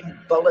fucking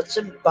bullets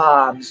and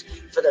bombs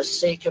for the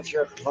sake of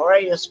your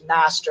glorious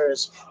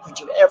masters who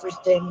do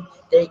everything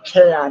they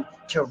can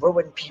to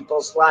ruin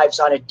people's lives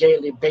on a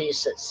daily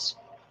basis.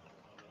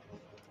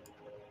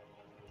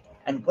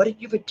 And what are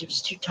you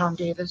reduced to, Tom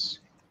Davis?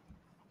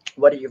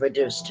 What are you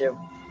reduced to?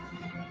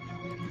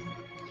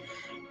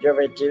 You're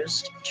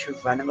reduced to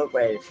running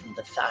away from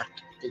the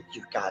fact that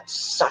you got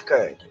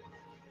suckered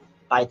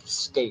by the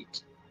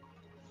state.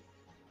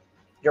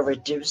 You're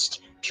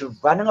reduced to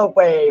running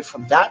away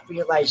from that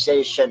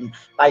realization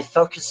by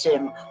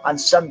focusing on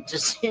some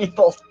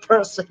disabled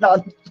person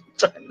on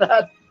the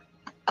internet.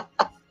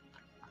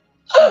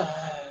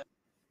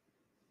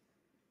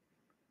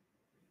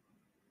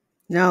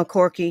 No,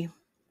 Corky,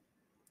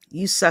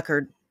 you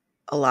suckered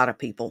a lot of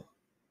people.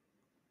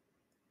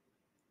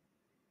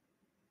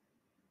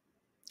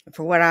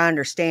 For what I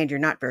understand, you're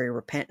not very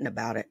repentant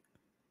about it.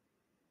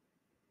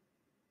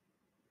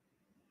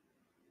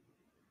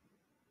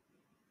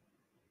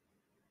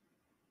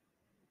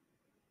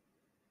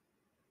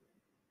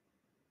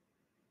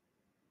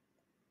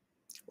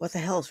 What the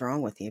hell's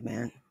wrong with you,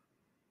 man?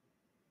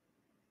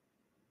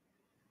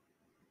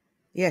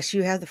 Yes,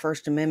 you have the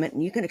First Amendment,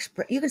 and you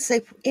can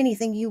say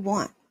anything you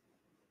want,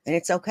 and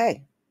it's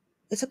okay.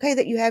 It's okay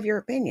that you have your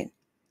opinion.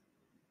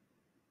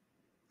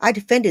 I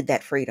defended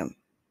that freedom.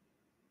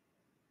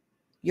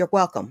 You're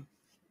welcome.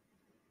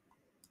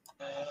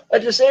 A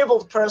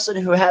disabled person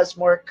who has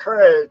more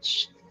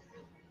courage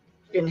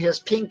in his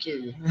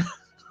pinky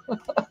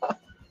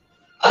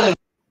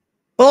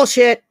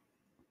Bullshit.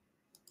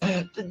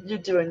 than you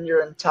do in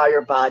your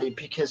entire body,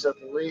 because at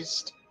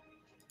least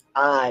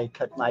I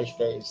put my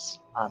face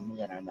on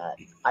the internet.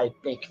 I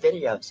make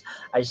videos.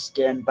 I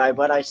stand by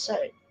what I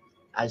say.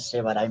 I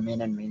say what I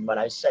mean and mean what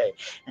I say.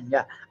 And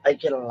yeah, I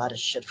get a lot of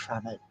shit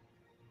from it.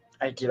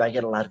 I do. I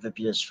get a lot of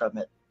abuse from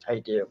it. I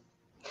do.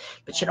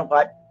 But you know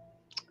what?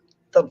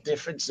 The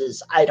difference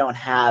is I don't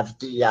have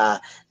the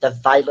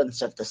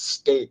violence of the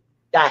state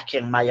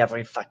backing my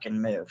every fucking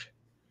move.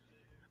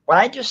 When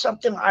I do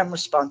something, I'm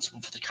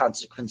responsible for the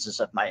consequences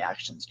of my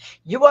actions.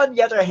 You, on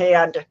the other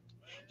hand,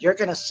 you're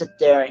going to sit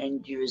there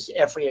and use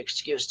every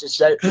excuse to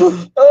say,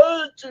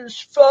 I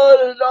just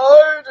fought an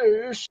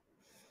artist.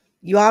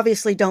 You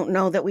obviously don't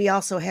know that we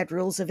also had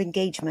rules of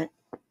engagement.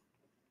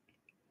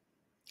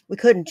 We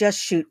couldn't just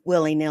shoot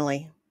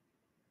willy-nilly.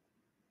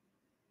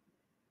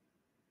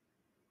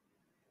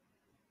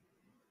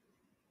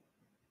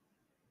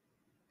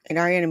 And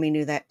our enemy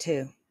knew that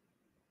too.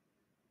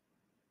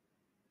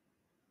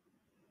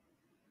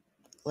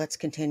 Let's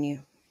continue.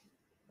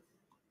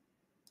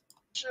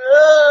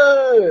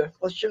 Sure.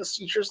 Well, here's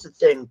the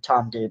thing,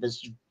 Tom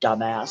Davis, you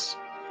dumbass.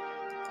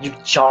 You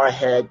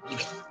jarhead, you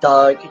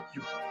thug,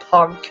 you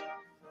punk.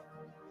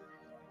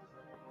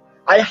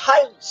 I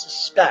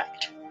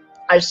suspect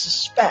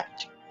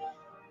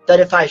that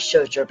if I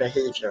showed your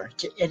behavior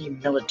to any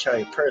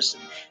military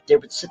person, they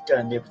would sit there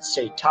and they would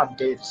say, Tom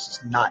Davis is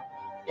not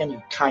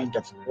any kind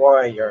of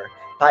warrior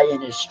by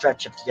any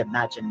stretch of the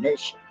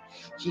imagination.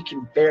 He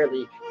can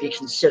barely be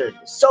considered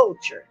a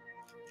soldier.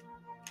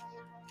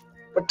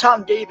 What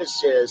Tom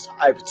Davis is,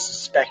 I would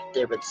suspect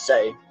they would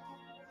say,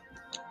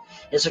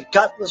 is a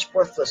gutless,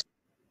 worthless.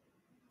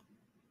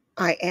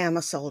 I am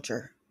a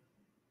soldier.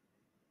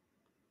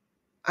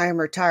 I am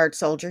a retired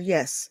soldier,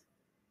 yes,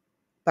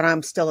 but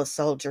I'm still a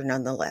soldier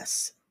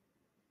nonetheless.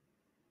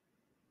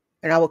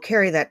 And I will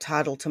carry that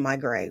title to my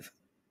grave.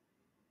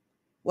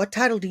 What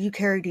title do you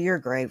carry to your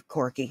grave,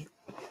 Corky?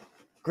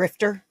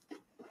 Grifter?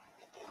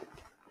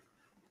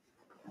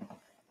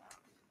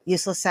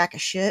 Useless sack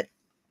of shit?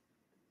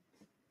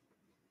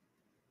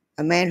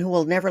 A man who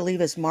will never leave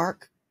his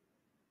mark?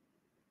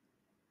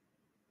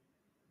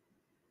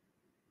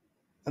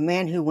 A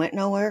man who went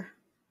nowhere?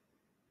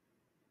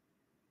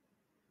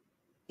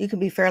 You can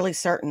be fairly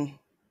certain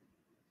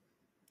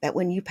that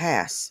when you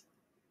pass,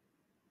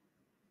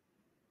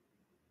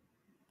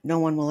 no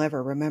one will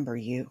ever remember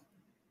you.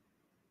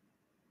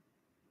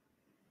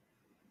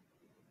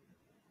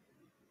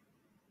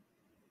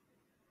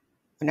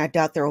 And I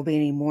doubt there will be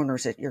any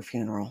mourners at your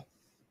funeral.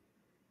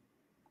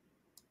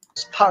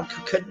 Punk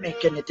who couldn't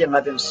make anything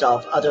of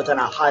himself other than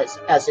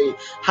as a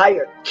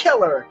hired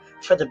killer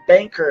for the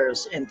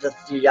bankers and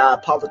the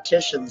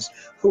politicians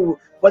who,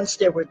 once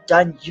they were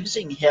done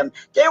using him,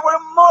 they were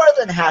more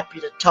than happy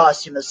to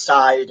toss him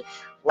aside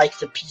like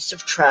the piece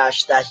of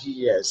trash that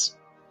he is.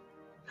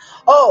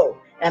 Oh,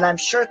 and I'm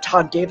sure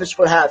Tom Davis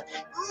will have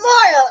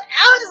moral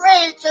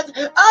outrage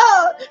and,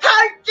 oh,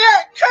 how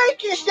dare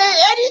Turkey say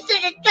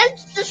anything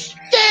against the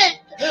state?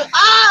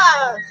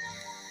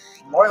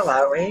 Moral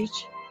outrage?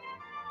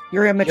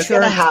 You're immature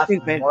You're gonna and have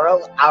stupid.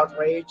 moral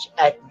outrage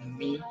at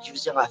me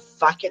using a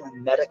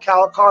fucking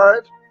Medi-Cal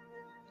card?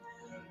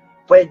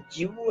 When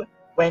you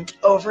went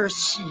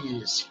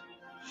overseas,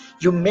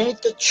 you made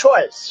the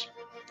choice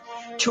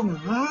to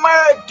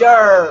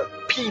murder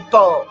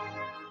people.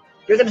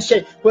 You're gonna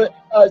say, well,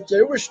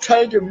 they was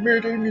trying to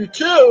murder me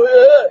too.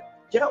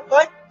 You know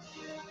what?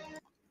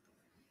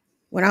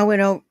 When I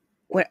went over,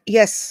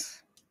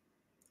 yes,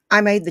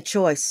 I made the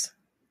choice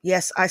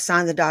Yes, I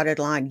signed the dotted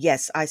line.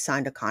 Yes, I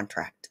signed a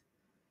contract.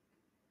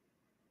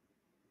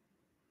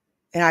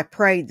 And I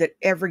prayed that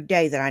every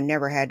day that I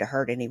never had to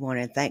hurt anyone,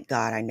 and thank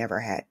God I never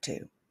had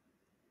to.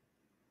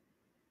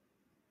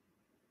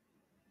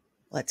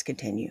 Let's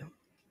continue.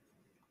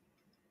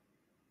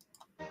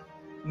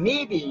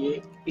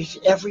 Maybe if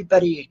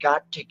everybody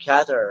got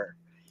together,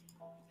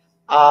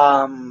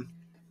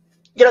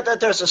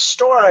 there's a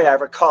story I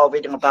recall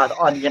reading about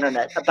on the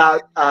internet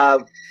about, I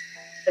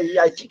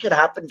think it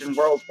happened in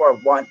World War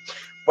I,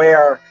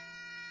 where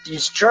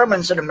these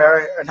Germans and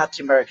not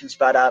the Americans,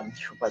 but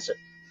who was it?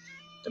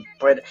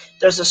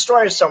 There's a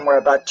story somewhere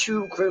about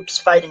two groups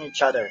fighting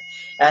each other,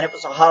 and it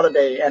was a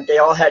holiday, and they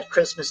all had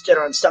Christmas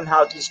dinner, and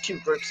somehow these two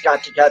groups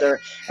got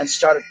together and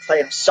started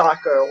playing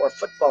soccer or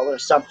football or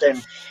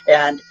something,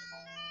 and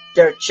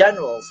their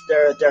generals,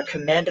 their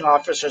commanding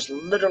officers,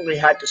 literally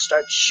had to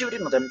start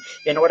shooting them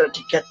in order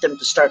to get them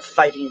to start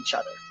fighting each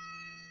other,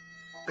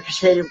 because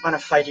they didn't want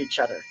to fight each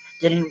other.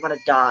 They didn't want to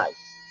die.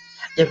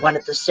 They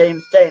wanted the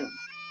same thing.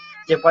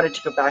 They wanted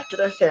to go back to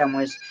their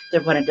families. They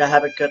wanted to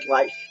have a good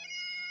life.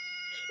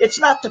 It's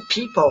not the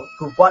people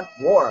who want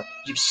war,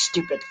 you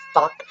stupid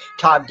fuck,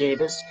 Tom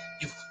Davis,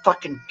 you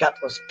fucking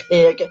gutless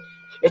pig.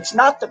 It's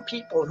not the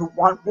people who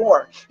want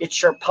war.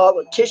 It's your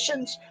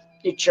politicians,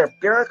 it's your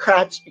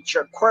bureaucrats, it's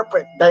your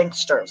corporate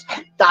banksters.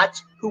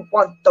 That's who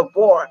want the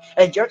war.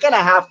 And you're gonna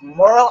have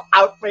moral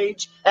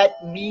outrage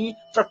at me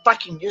for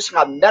fucking using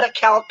a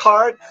Medi-Cal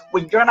card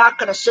when you're not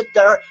gonna sit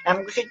there and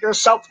look at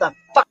yourself in the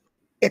fuck.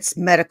 It's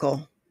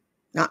medical,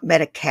 not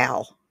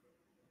Medi-Cal.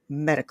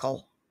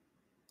 Medical.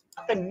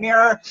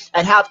 Mirror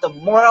and have the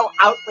moral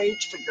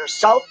outrage for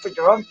yourself, for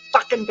your own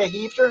fucking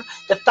behavior.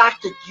 The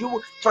fact that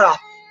you, for a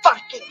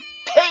fucking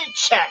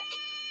paycheck,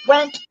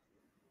 went.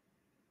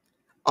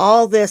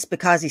 All this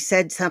because he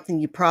said something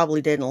you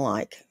probably didn't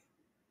like.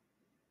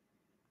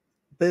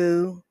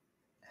 Boo,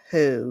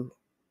 hoo,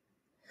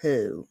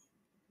 hoo.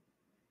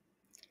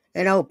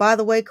 And oh, by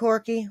the way,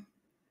 Corky,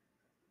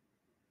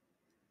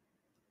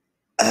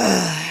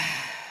 I'm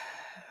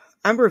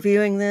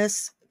reviewing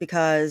this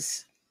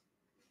because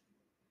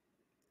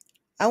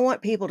I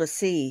want people to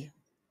see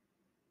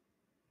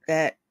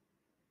that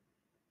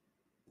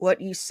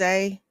what you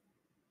say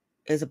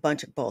is a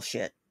bunch of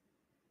bullshit.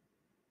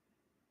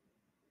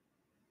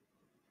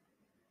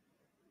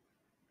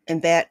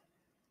 And that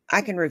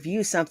I can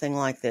review something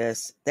like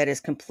this that is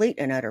complete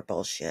and utter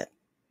bullshit.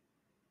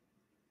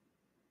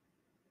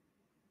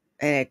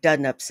 And it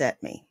doesn't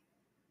upset me.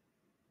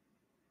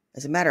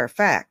 As a matter of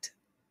fact,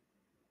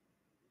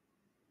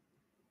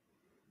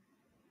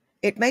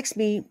 it makes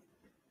me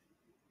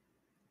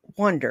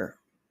wonder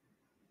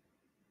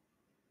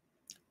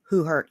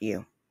who hurt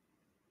you.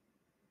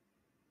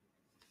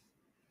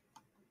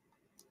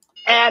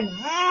 And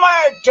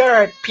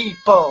murdered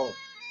people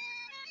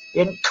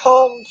in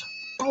cold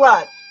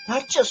blood.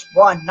 Not just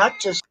one, not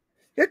just.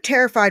 You're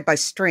terrified by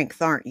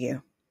strength, aren't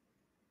you?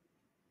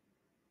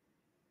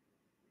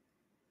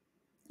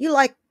 You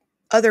like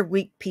other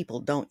weak people,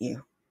 don't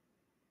you?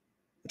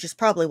 Which is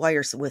probably why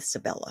you're with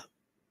Sabella.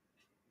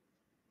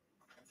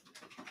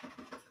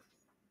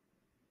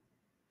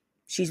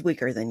 She's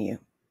weaker than you.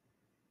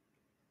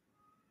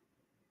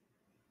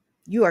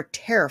 You are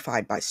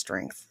terrified by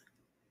strength.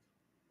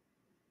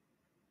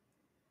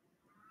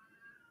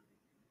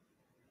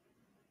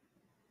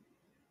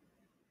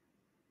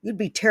 You'd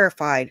be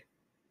terrified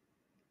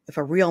if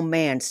a real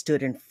man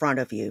stood in front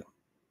of you.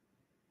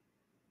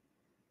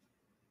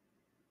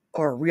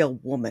 Or a real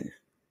woman.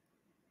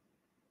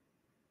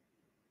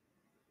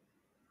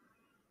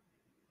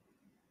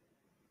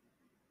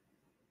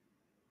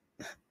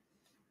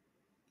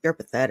 You're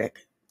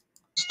pathetic.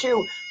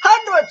 To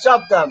hundreds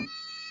of them.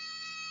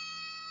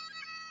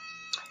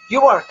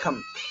 You are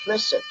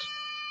complicit.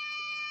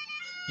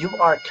 You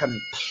are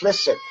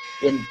complicit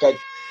in the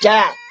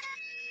death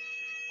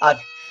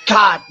of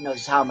God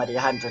knows how many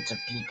hundreds of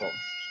people.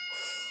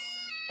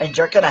 And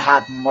you're gonna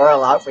have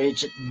moral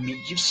outrage at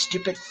me, you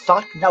stupid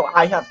fuck? No,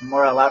 I have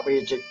moral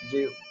outrage at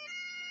you.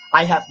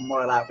 I have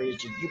moral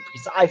outrage at you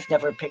because I've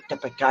never picked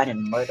up a gun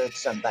and murdered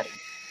somebody.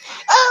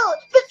 Oh,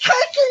 the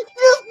turkey!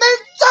 You've made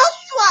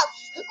dust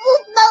swaps!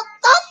 You've made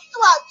dust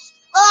swaps!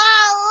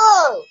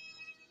 Oh!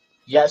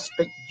 Yes,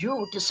 but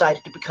you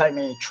decided to become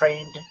a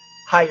trained,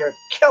 hired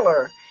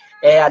killer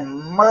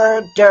and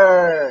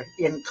murder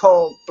in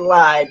cold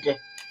blood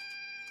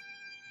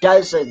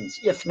dozens,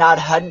 if not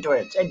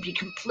hundreds, and be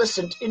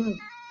complicit in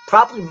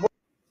probably more.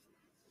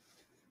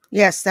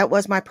 Yes, that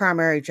was my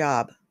primary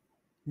job.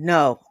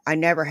 No, I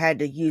never had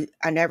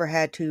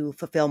to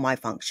fulfill my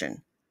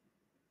function.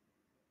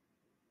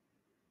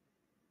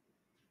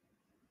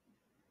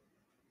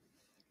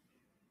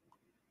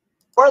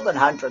 More than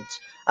hundreds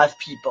of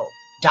people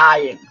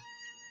dying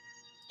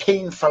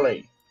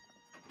painfully.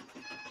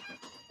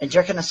 And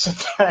you're gonna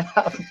sit there and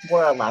have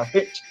moral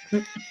outrage.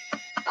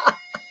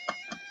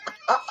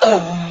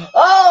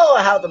 Oh,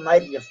 how the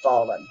mighty have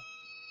fallen.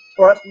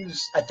 Or at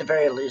least, at the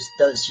very least,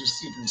 those who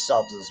see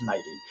themselves as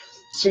mighty.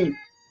 See,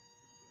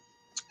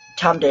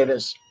 Tom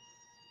Davis,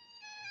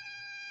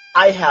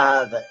 I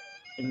have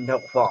no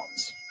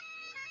qualms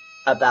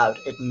about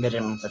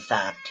admitting the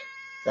fact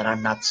that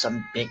I'm not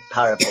some big,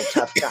 powerful,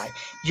 tough guy.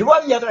 You,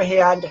 on the other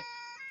hand,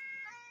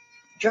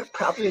 you're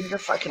probably in your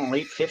fucking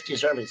late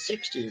 50s, early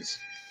 60s.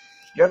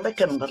 You're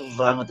looking a little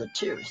long with the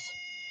tooth.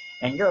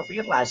 And you're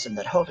realizing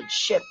that, holy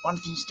shit, one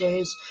of these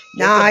days,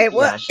 you're Nah, going it to be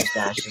was ashes to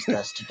ashes,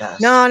 dust to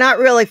dust. no, not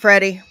really,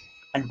 Freddie.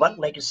 And what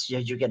legacy are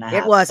you going to It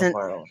have for the wasn't.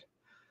 world?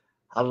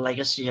 A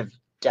legacy of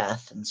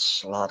death and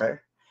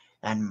slaughter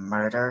and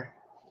murder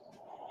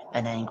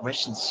and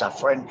anguish and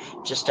suffering?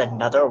 Just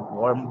another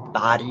warm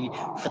body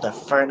for the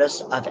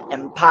furnace of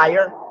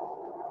empire?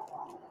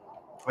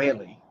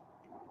 Really?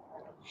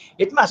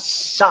 It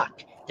must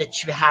suck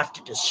that you have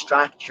to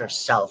distract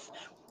yourself.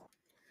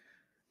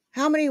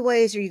 How many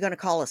ways are you going to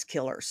call us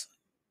killers?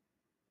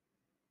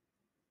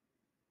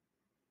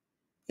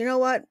 You know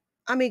what?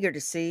 I'm eager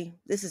to see.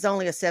 This is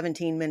only a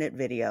 17-minute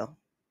video.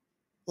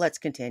 Let's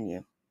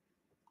continue.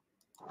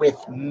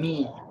 With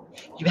me,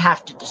 you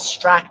have to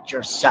distract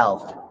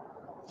yourself,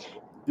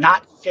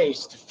 not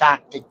face the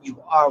fact that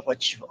you are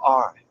what you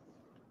are.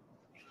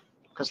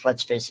 Because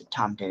let's face it,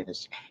 Tom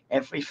Davis,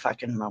 every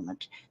fucking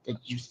moment that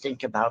you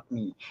think about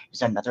me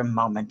is another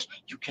moment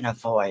you can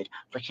avoid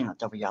looking at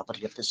the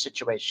reality of the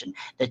situation,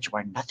 that you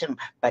are nothing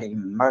but a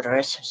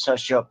murderous,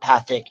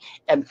 sociopathic,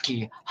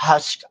 empty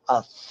husk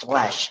of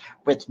flesh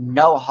with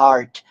no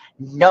heart,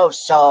 no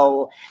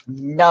soul,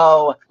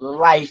 no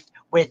life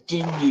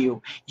within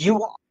you.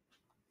 You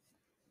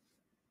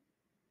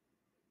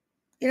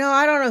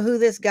I don't know who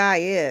this guy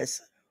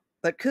is,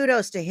 but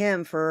kudos to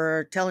him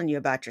for telling you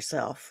about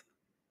yourself.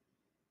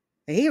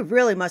 He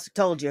really must have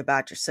told you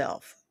about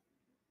yourself.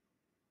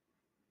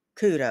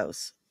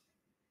 Kudos.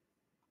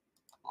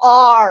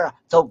 are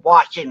the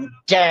Walking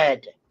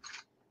Dead.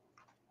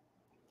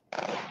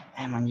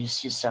 And when you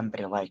see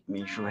somebody like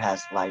me who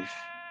has life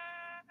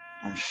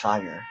and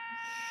fire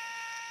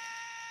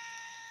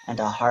and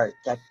a heart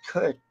that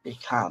could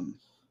become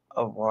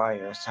a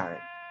warrior's heart,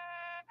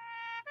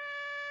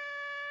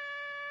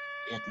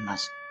 it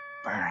must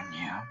burn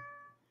you.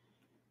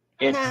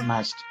 It Nah.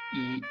 must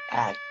eat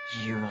at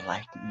you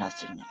like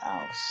nothing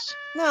else.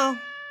 No.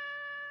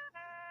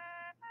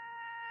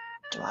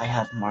 Do I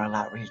have moral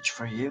outreach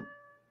for you?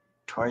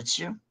 Towards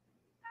you?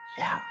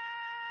 Yeah.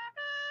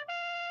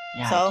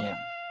 Yeah, So? I do.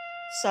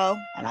 So?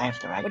 And I have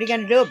the right What are you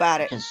going to do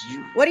about it? because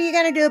you What are you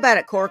going to do about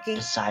it, Corky?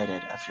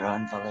 decided of your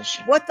own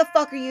volition What the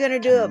fuck are you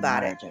going to do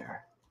about it?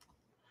 murder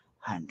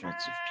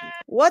hundreds of people.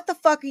 What the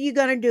fuck are you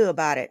going to do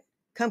about it?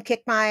 Come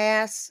kick my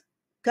ass?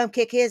 Come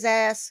kick his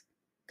ass?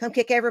 Come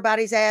kick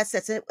everybody's ass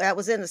that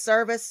was in the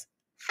service?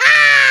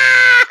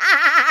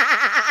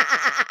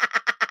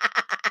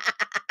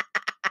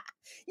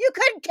 You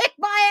couldn't kick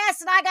my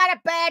ass and I got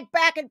a bad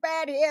back and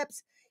bad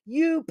hips.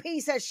 You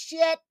piece of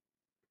shit.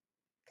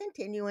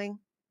 Continuing.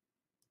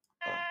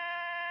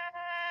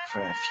 For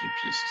a few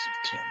pieces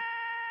of tin.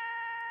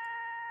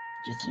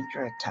 Do you think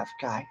you're a tough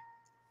guy?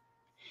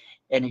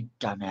 Any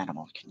dumb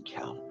animal can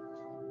kill.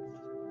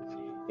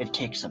 It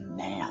takes a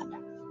man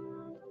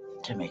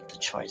to make the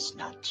choice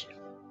not to,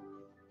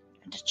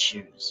 and to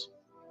choose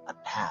a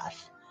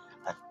path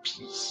of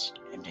peace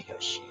and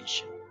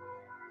negotiation.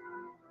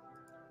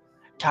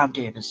 Tom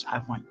Davis,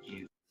 I want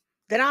you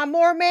Then I'm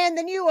more man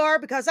than you are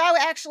because I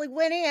actually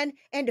went in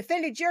and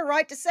defended your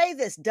right to say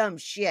this dumb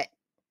shit.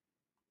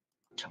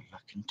 to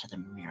look into the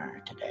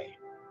mirror today.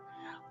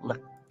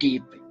 Look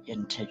deep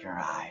into your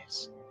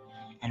eyes,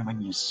 and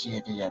when you see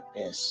the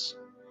abyss,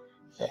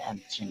 the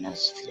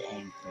emptiness, the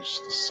anguish,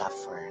 the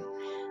suffering,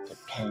 the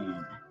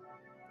pain,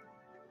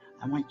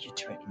 I want you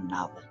to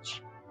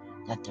acknowledge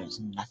that there's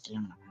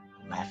nothing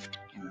left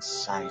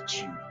inside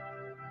you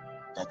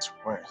that's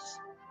worth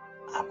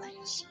a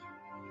legacy.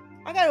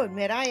 I gotta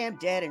admit, I am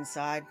dead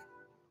inside.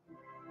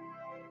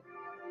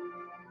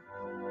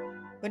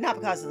 But not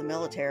because of the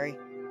military.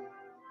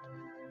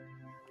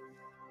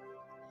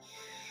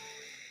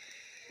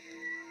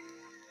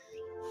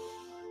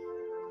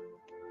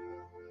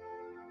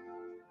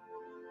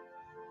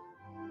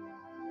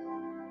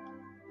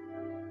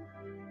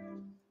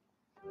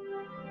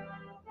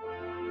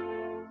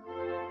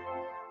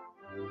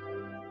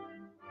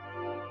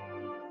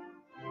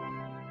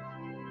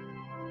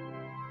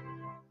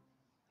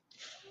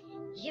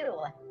 You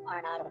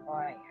are not a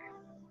warrior.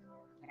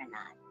 You're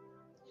not.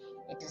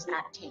 It does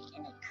not take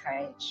any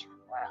courage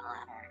or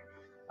honor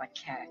or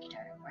character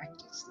or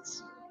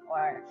decency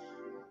or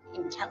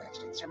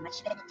intelligence or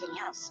much of anything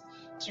else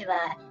to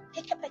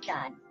pick up a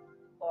gun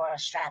or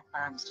strap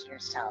bombs to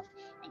yourself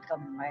and go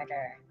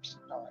murder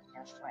people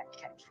in a foreign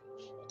country.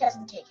 It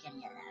doesn't take any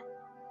of that.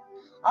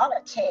 All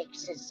it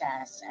takes is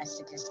a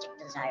sadistic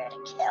desire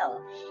to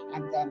kill,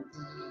 and then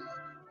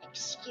the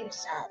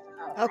excuse of,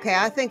 oh, Okay,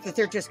 I think that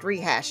they're just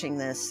rehashing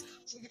this.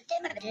 See, the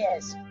thing of it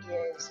is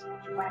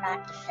you are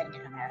not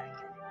defending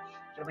America.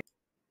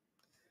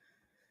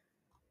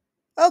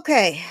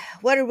 Okay,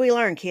 what did we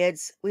learn,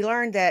 kids? We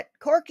learned that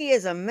Corky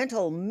is a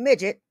mental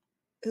midget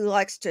who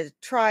likes to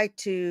try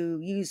to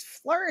use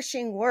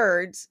flourishing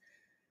words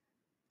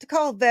to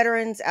call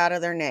veterans out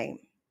of their name.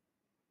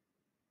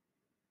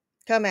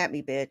 Come at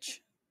me, bitch.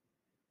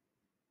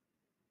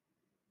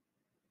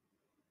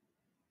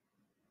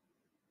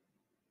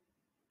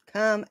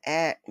 Come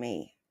at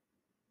me.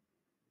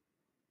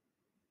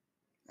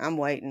 I'm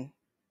waiting,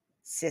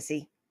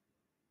 sissy.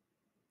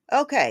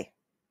 Okay.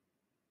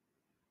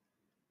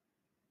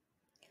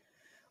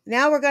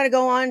 Now we're going to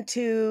go on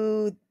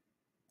to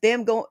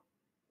them going.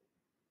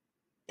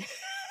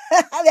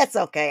 That's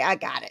okay. I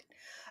got it.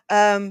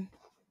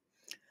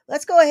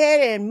 Let's go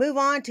ahead and move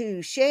on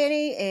to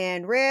Shanny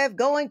and Rev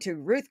going to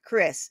Ruth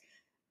Chris.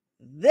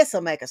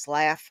 This'll make us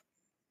laugh.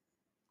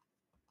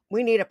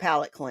 We need a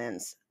palate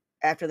cleanse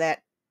after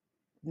that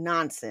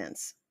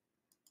nonsense.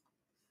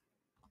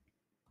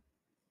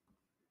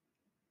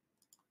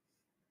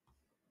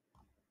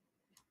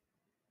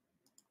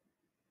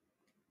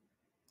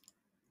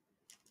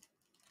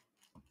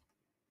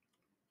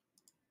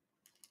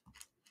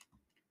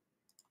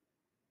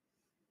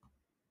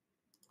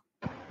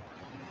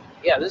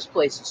 Yeah, this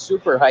place is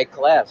super high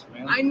class,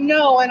 man. I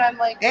know, and I'm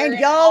like, And we're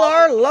in y'all all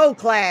are this- low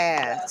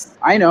class.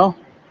 I know.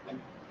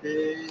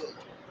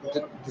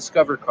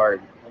 Discover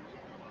card.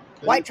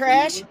 White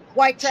trash,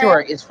 white trash,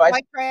 Sure, it's five.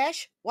 white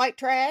trash, white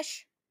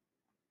trash.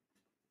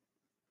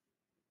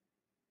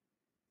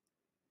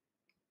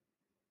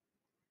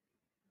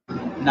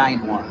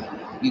 Nine one.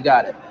 You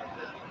got it.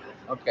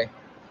 Okay.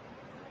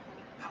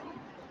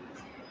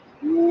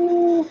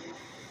 Ooh.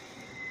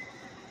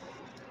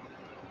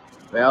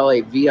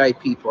 Valet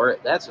VIP for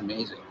it. That's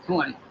amazing. Come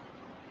on.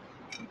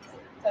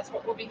 That's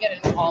what we'll be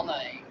getting all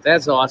night.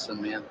 That's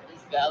awesome, man.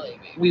 Is valet,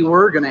 baby. We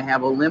were gonna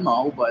have a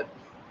limo, but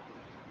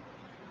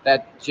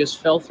that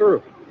just fell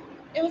through.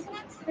 It was an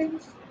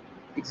accident.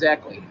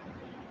 Exactly.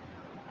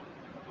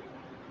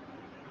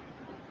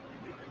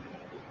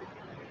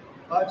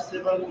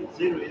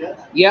 570, yes?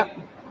 Yep.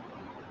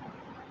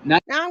 Now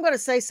I'm going to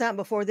say something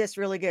before this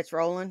really gets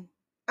rolling.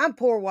 I'm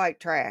poor white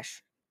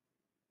trash.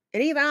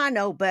 And even I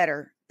know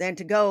better than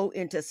to go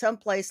into some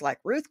place like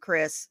Ruth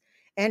Chris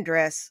and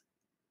dress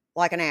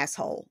like an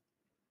asshole.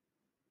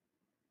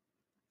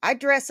 I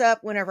dress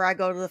up whenever I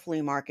go to the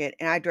flea market,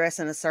 and I dress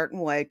in a certain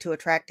way to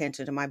attract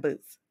attention to my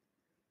booth.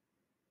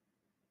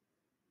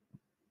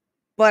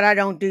 But I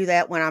don't do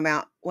that when I'm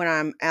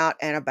out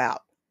and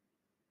about.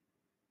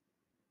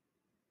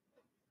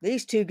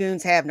 These two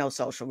goons have no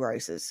social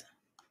graces.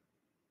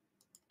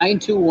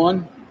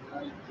 921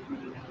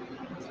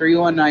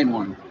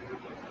 3191.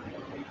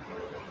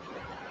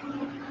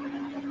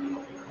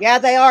 Yeah,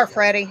 they are,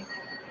 Freddie.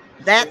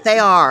 That they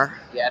are.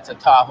 Yeah, it's a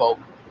Tahoe.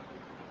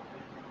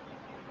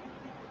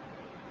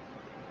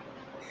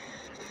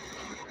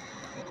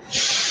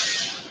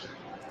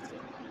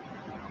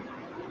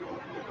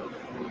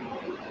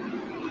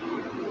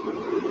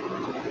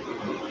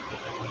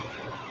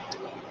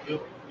 You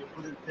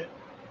put it there?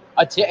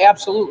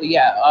 Absolutely,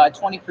 yeah.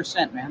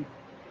 20%, man.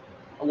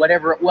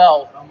 Whatever.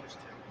 Well, How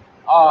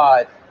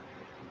much?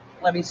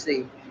 let me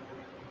see.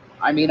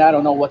 I mean, I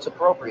don't know what's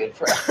appropriate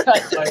for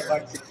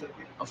 $5, it's okay.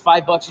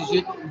 $5 is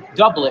you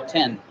double it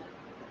 10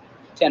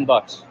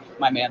 bucks,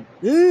 my man.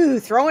 Ooh,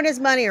 throwing his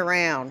money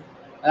around.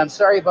 And I'm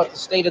sorry about the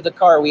state of the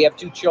car. We have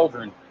 2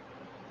 children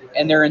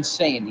and they're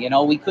insane. You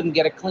know, we couldn't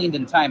get it cleaned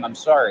in time. I'm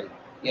sorry.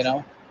 You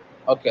know?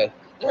 Okay.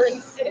 They're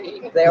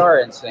insane. They are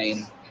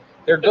insane.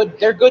 They're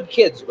good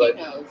kids, but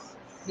He knows.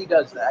 he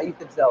does that. You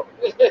can tell.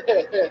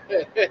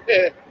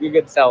 You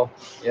can tell.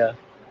 Yeah.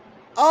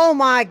 Oh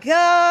my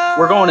God.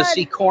 We're going to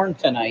see Korn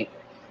tonight.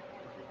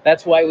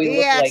 That's why we He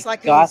look acts like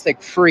like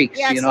gothic freaks,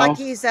 Yeah, you it's know? like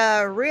he's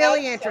really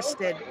That's so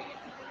interested.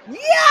 great.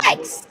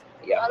 Yikes!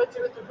 Yeah. Gotta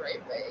do it the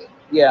right way.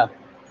 Yeah.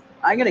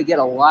 I'm going to get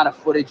a lot of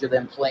footage of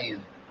them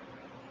playing.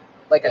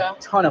 Like Yeah. a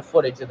ton of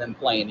footage of them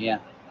playing, yeah.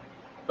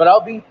 But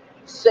I'll be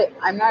sick.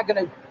 I'm not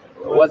going to.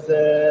 What's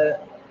the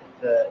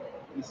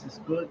this is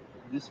good,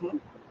 this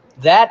one?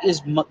 That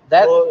is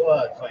that.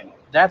 Fine.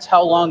 That's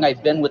how long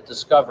I've been with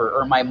Discover,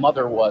 or my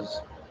mother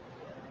was.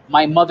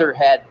 My mother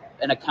had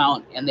an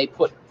account, and they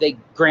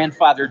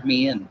grandfathered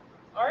me in.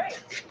 All right.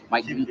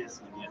 Keep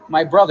this one, yeah.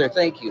 My brother,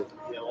 thank you.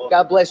 Yeah, well,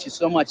 God bless you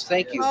so much.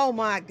 Thank you. Oh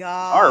my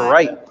God! All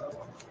right,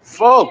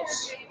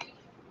 folks.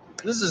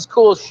 This is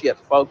cool shit,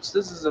 folks.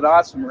 This is an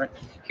awesome.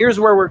 Here's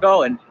where we're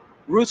going.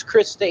 Ruth's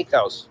Chris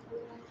Steakhouse,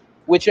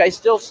 which I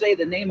still say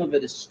the name of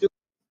it is stupid.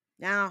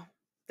 Now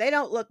they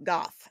don't look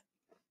goth.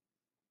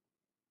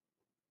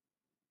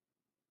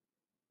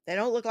 They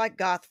don't look like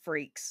goth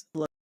freaks.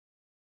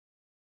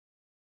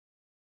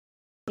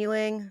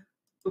 Continuing.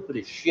 Stupid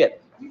as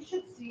shit. You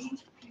should see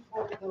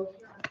before we go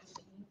here.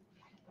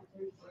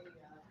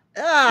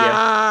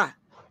 Ah!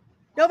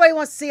 Nobody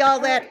wants to see all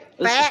that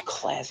This is fat,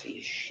 classy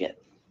as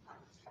shit,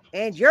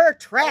 and you're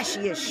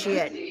trashy as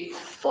shit.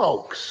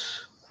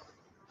 folks.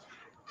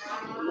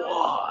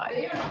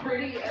 Why? It's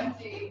pretty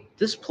empty.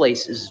 This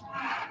place is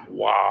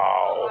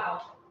wow.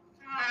 Wow.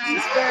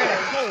 He's wearing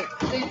a cape.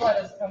 Please let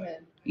us come in.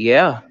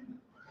 Yeah.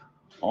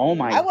 Oh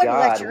my I wouldn't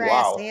God! let your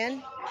Wow. ass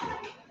in.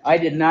 I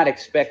did not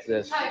expect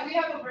this. Hi, we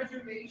have a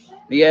reservation.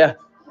 Yeah.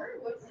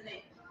 What's the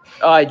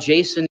name?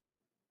 Jason.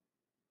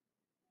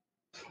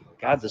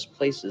 God, this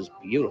place is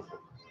beautiful.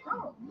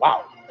 Oh,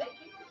 Wow. thank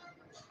you.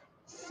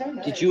 So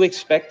nice. Did you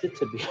expect it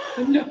to be?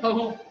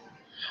 No,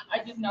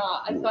 I did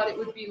not. I thought it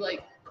would be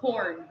like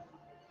corn.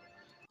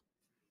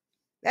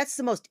 That's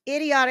the most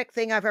idiotic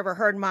thing I've ever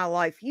heard in my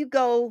life. You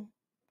go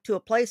to a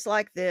place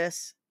like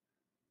this,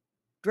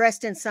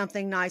 dressed in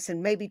something nice,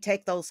 and maybe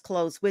take those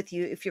clothes with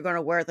you if you're going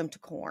to wear them to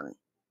corn.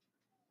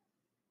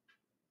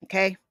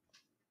 Okay?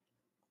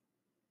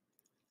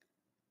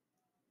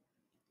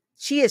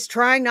 She is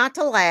trying not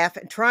to laugh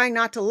and trying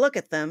not to look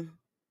at them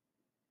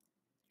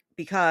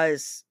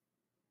because,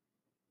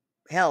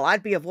 hell,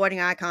 I'd be avoiding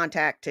eye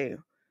contact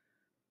too.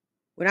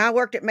 When I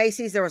worked at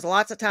Macy's, there was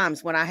lots of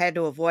times when I had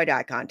to avoid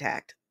eye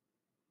contact.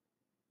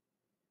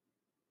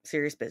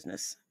 Serious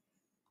business.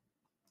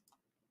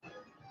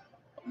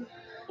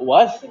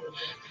 What?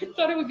 I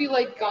thought it would be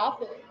like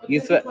gothic.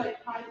 You thought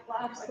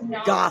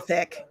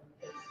Gothic.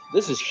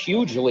 this is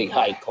hugely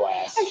high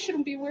class. I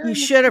shouldn't be wearing You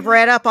this should have thing.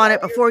 read up on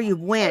it before you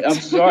went. I'm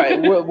sorry.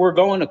 We're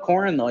going to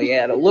corn though.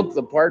 Yeah, to look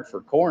the part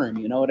for corn.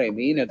 You know what I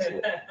mean? It's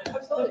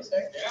Absolutely,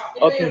 sir.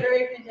 You're doing Okay. a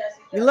very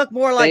fantastic You job. look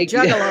more like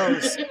Thank you.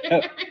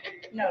 juggalos.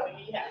 No,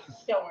 yeah,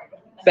 don't worry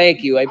about that.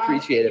 Thank you. I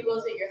appreciate it. You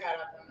will take your hat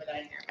off on the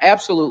dining room.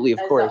 Absolutely, of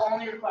That's course. the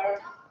only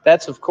requirement.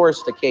 That's of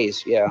course the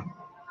case. Yeah,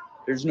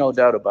 there's no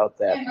doubt about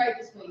that. And right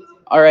this way, too.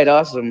 All right,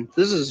 awesome.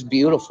 This is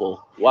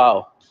beautiful.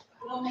 Wow.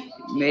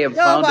 May have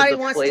Nobody founded the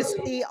wants place.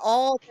 to see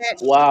all that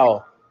shit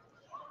Wow.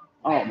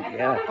 Oh my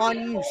God. on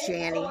you,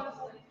 Shanny.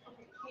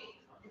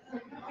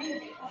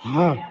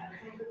 Have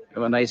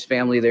a nice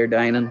family there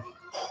dining.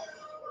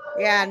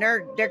 Yeah, and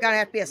they're gonna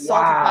have to be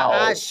assaulted by Wow.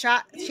 eyes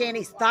shot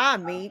Shanny's thigh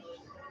meat.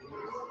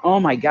 Oh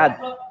my God.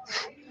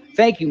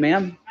 Thank you,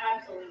 ma'am.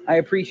 Absolutely. I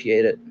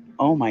appreciate it.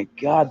 Oh my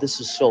God, this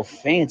is so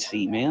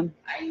fancy, man.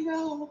 I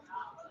know.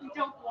 We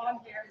don't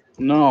want here.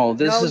 No,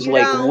 this No, is you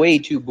like don't. way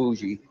too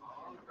bougie.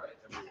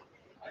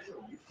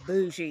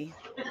 Bougie.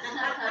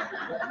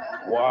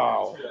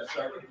 Wow.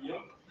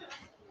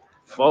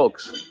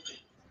 Folks.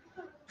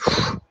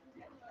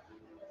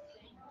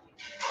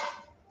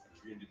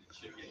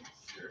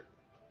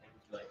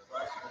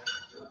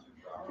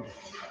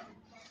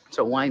 It's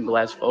a wine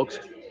glass, folks.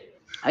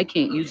 I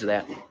can't use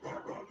that.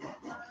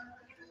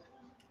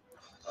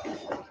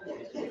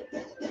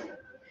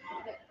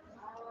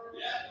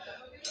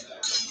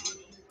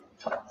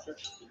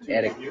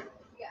 Attic.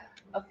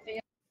 A fan.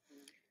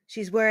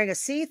 She's wearing a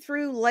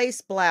see-through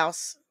lace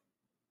blouse,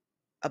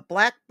 a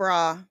black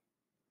bra,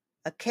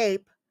 a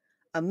cape,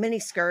 a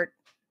miniskirt,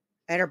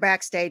 and her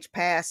backstage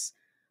pass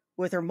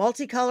with her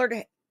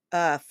multicolored,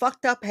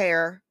 fucked up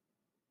hair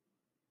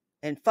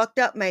and fucked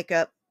up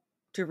makeup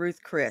to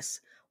Ruth Chris,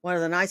 one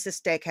of the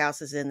nicest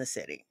steakhouses in the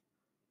city.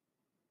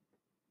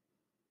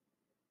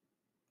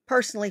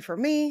 Personally, for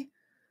me,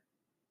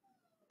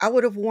 I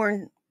would have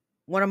worn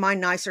one of my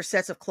nicer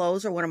sets of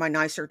clothes or one of my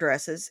nicer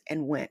dresses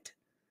and went.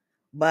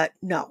 But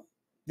no,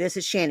 this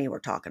is Shanny we're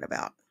talking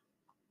about.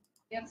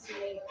 This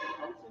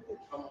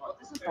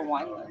is the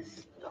wine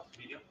list.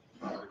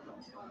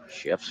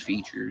 Chef's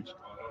features.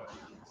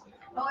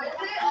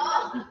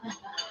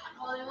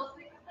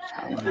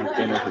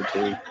 Dinner for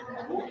two.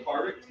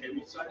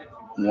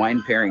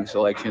 Wine pairing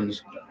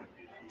selections.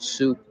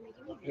 Soup.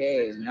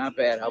 Hey, not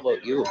bad. How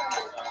about you?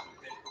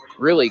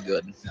 Really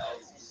good.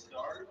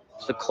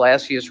 It's the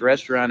classiest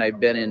restaurant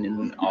I've been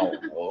in a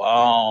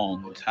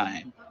long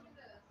time.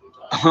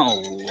 A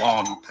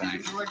long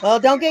time. Well,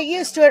 don't get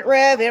used to it,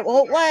 Rev. It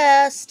won't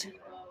last.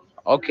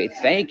 Okay,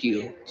 thank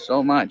you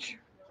so much.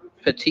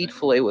 Petite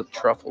filet with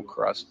truffle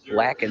crust,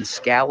 blackened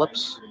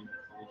scallops,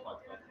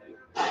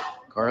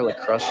 garlic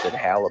crusted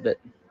halibut.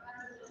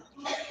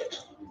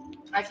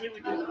 I think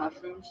we do the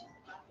mushrooms.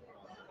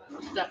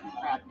 Stuff and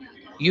crab.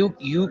 You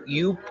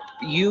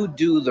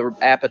do the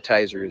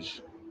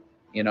appetizers,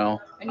 you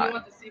know. And you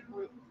want the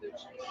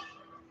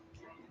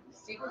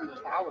seafood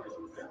towers.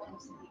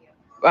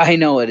 I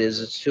know it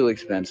is. It's too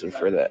expensive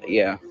for that.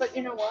 Yeah. But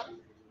you know what?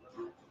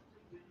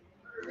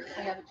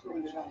 I have a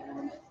 $200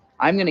 limit.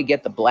 I'm gonna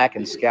get the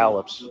blackened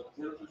scallops,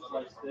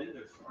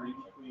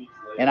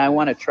 and I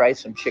want to try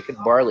some chicken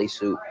barley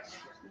soup.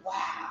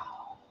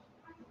 Wow.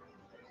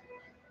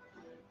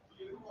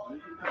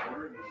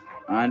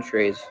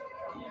 Entrees.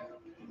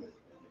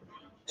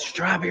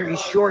 Strawberry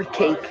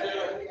shortcake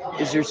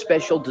is their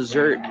special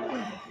dessert.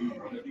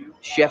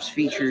 Chef's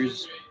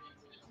features.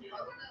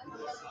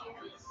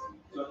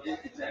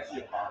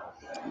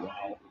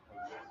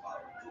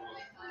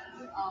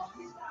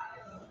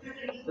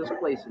 This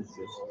place is just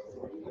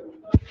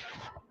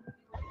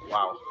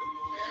wow.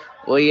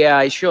 Well, yeah,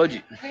 I showed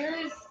you. Where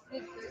is the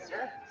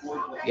dessert?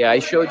 Yeah, I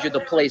showed you the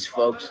place,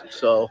 folks.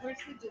 So Where's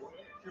the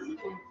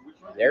dessert?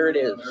 there it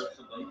is.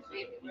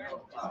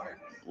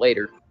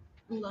 Later.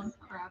 Love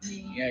crab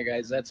meat. Yeah,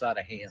 guys, that's out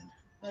of hand.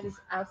 That is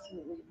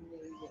absolutely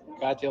amazing.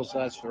 Cocktail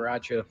sauce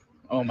sriracha.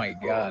 Oh my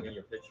God.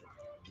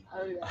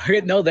 Oh yeah.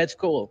 No, that's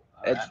cool.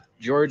 That's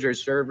George, our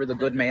server, the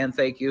good man.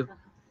 Thank you.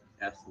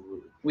 Absolutely.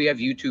 We have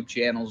YouTube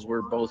channels.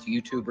 We're both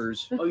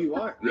YouTubers. Oh, you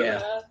are?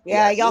 Yeah.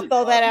 Yeah, y'all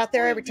throw that out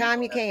there every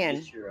time you can.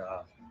 Get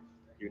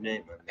your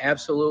name.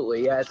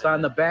 Absolutely. Yeah, it's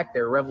on the back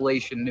there.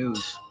 Revelation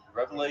News.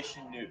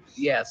 Revelation News.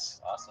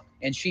 Yes. Awesome.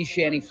 And she's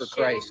Shanny for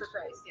Shanny Christ. for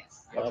Christ,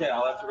 yes. Okay,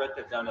 I'll have to write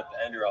that down at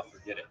the end or I'll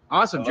forget it.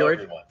 Awesome, Hello, George.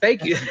 everyone.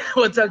 Thank you.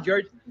 What's up,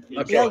 George?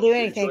 Okay. He'll do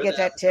anything to Enjoy get the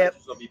that tip.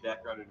 appetizers. I'll be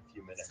back around in a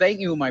few minutes. Thank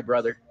you, my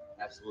brother.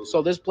 Absolutely.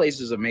 So this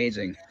place is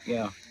amazing.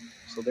 Yeah.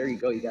 So there you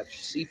go. You got your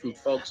seafood,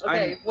 folks.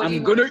 Okay, what do I'm you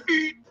gonna want?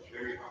 eat.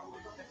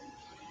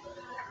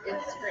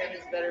 Instagram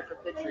is better for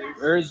pictures.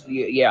 There's the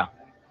yeah.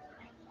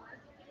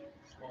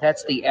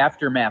 That's the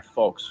aftermath,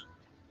 folks.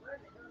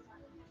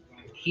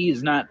 He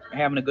is not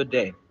having a good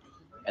day,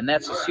 and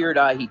that's a seared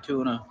ahi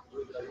tuna.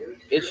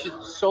 It's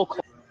just so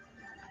close.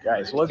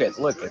 Guys, look at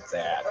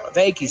that.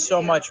 Thank you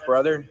so much,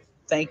 brother.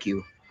 Thank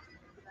you.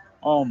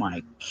 Oh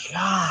my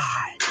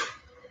God.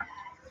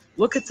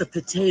 Look at the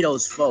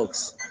potatoes,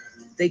 folks.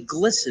 They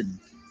glisten.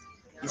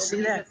 You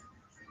see that?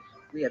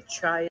 We have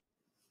chai.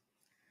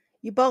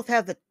 You both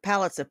have the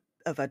palates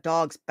of a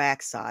dog's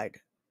backside.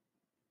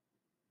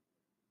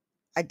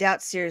 I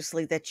doubt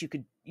seriously that you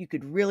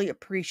could really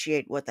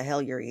appreciate what the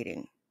hell you're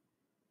eating.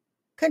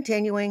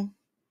 Continuing.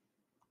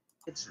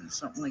 It's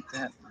something like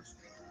that.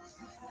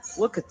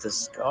 Look at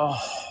this. Oh.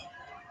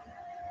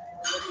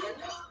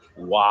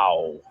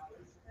 Wow.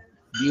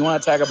 Do you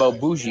want to talk about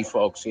bougie,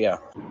 folks? Yeah.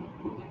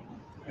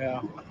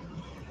 Yeah.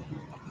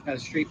 Got a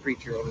street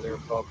preacher over there,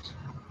 folks.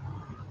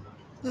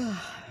 You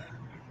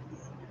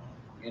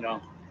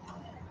know,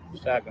 he's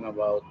talking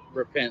about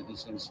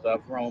repentance and stuff.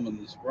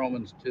 Romans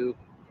 2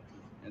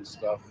 and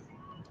stuff.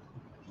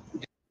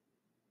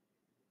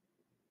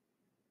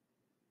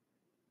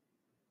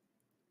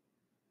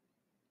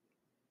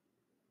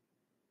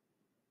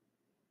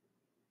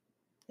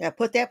 Yeah,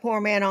 put that poor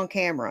man on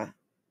camera.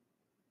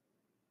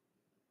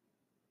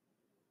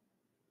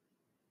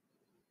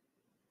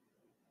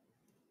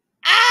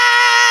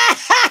 Ah!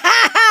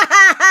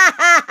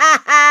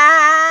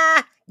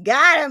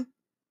 Got him.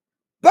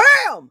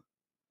 Boom!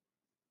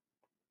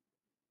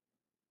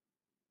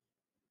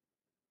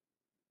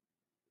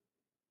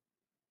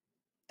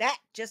 That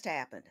just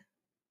happened.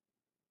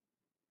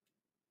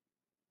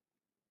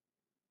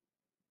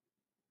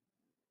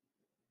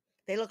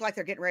 They look like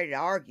they're getting ready to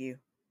argue.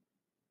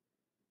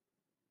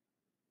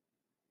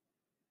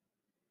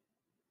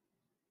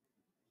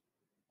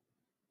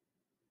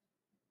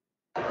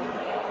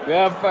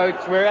 Yeah,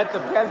 folks, we're at the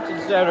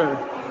Pepsi Center.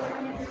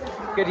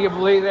 Can you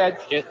believe that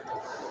shit?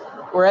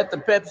 We're at the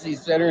Pepsi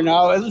Center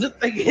now, and the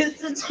thing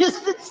is, it's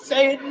just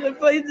insane. The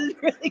place is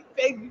really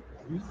big.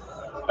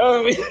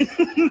 Oh,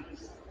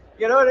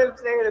 you know what I'm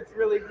saying? It's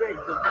really big.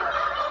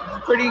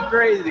 It's pretty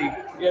crazy,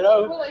 you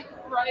know? We're like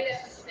right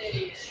at the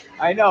stage.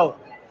 I know.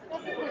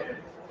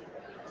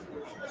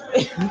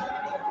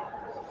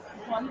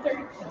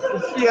 1:30. You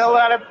see a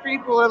lot of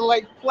people in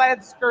like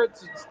plaid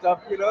skirts and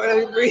stuff, you know what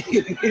I mean?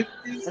 You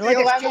And look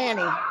see a lot at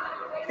Shanny.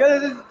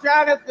 because it's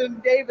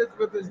Jonathan Davis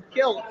with his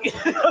kilt. You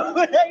know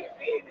what I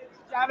mean? It's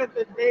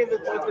Jonathan Davis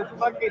with his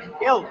fucking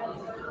kilt.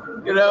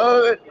 You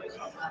know?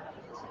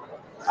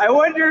 I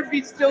wonder if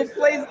he still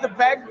plays the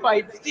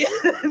bagpipes. Do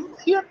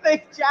you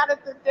think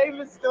Jonathan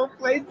Davis still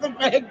plays the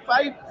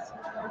bagpipes?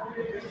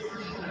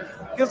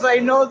 Because I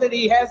know that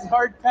he has a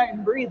hard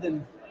time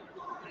breathing.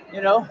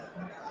 You know?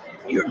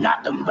 You're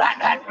not the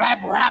rap.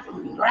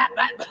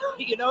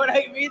 You know what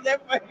I mean?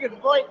 That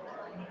fucking voice.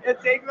 It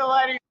takes a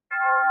lot of.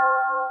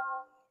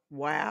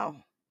 Wow.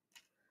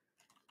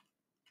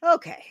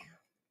 Okay.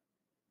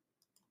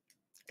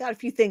 Got a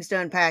few things to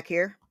unpack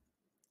here.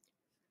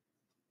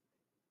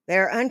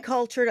 They're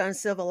uncultured,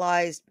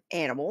 uncivilized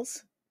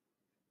animals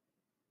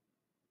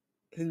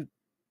who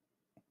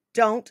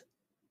don't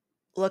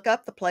look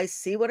up the place,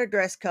 see what a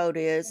dress code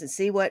is, and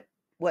see what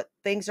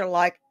things are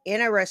like in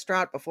a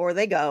restaurant before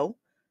they go.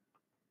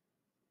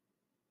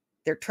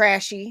 They're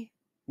trashy,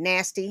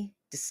 nasty,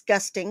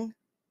 disgusting,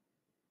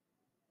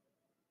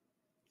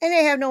 and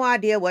they have no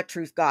idea what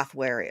truth goth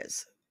wear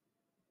is.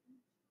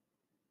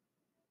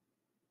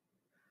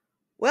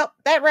 Well,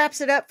 that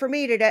wraps it up for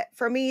me today.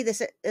 For me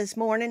this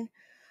morning.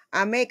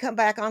 I may come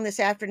back on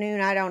this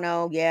afternoon. I don't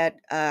know yet.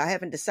 I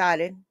haven't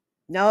decided.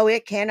 No,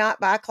 it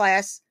cannot by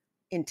class,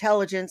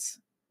 intelligence,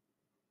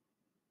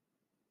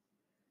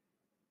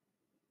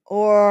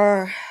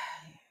 or,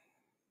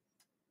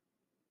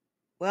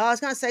 well, I was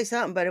going to say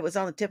something, but it was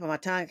on the tip of my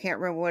tongue. I can't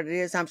remember what it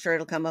is. I'm sure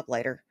it'll come up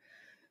later.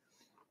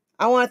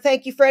 I want to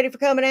thank you, Freddie, for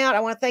coming out.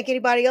 I want to thank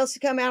anybody else who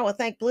come out. I want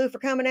to thank Blue for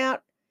coming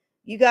out.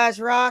 You guys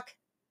rock.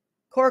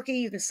 Corky,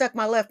 you can suck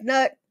my left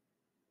nut.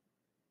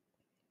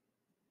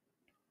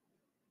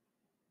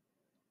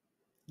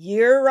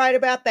 You're right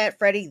about that,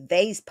 Freddie.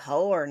 They's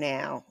poor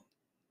now.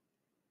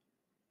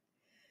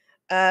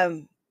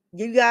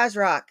 You guys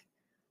rock.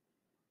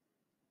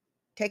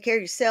 Take care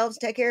of yourselves.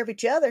 Take care of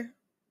each other.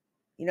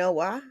 You know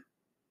why?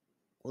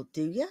 Well,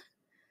 do ya?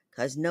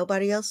 Because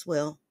nobody else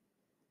will.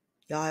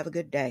 Y'all have a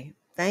good day.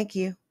 Thank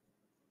you.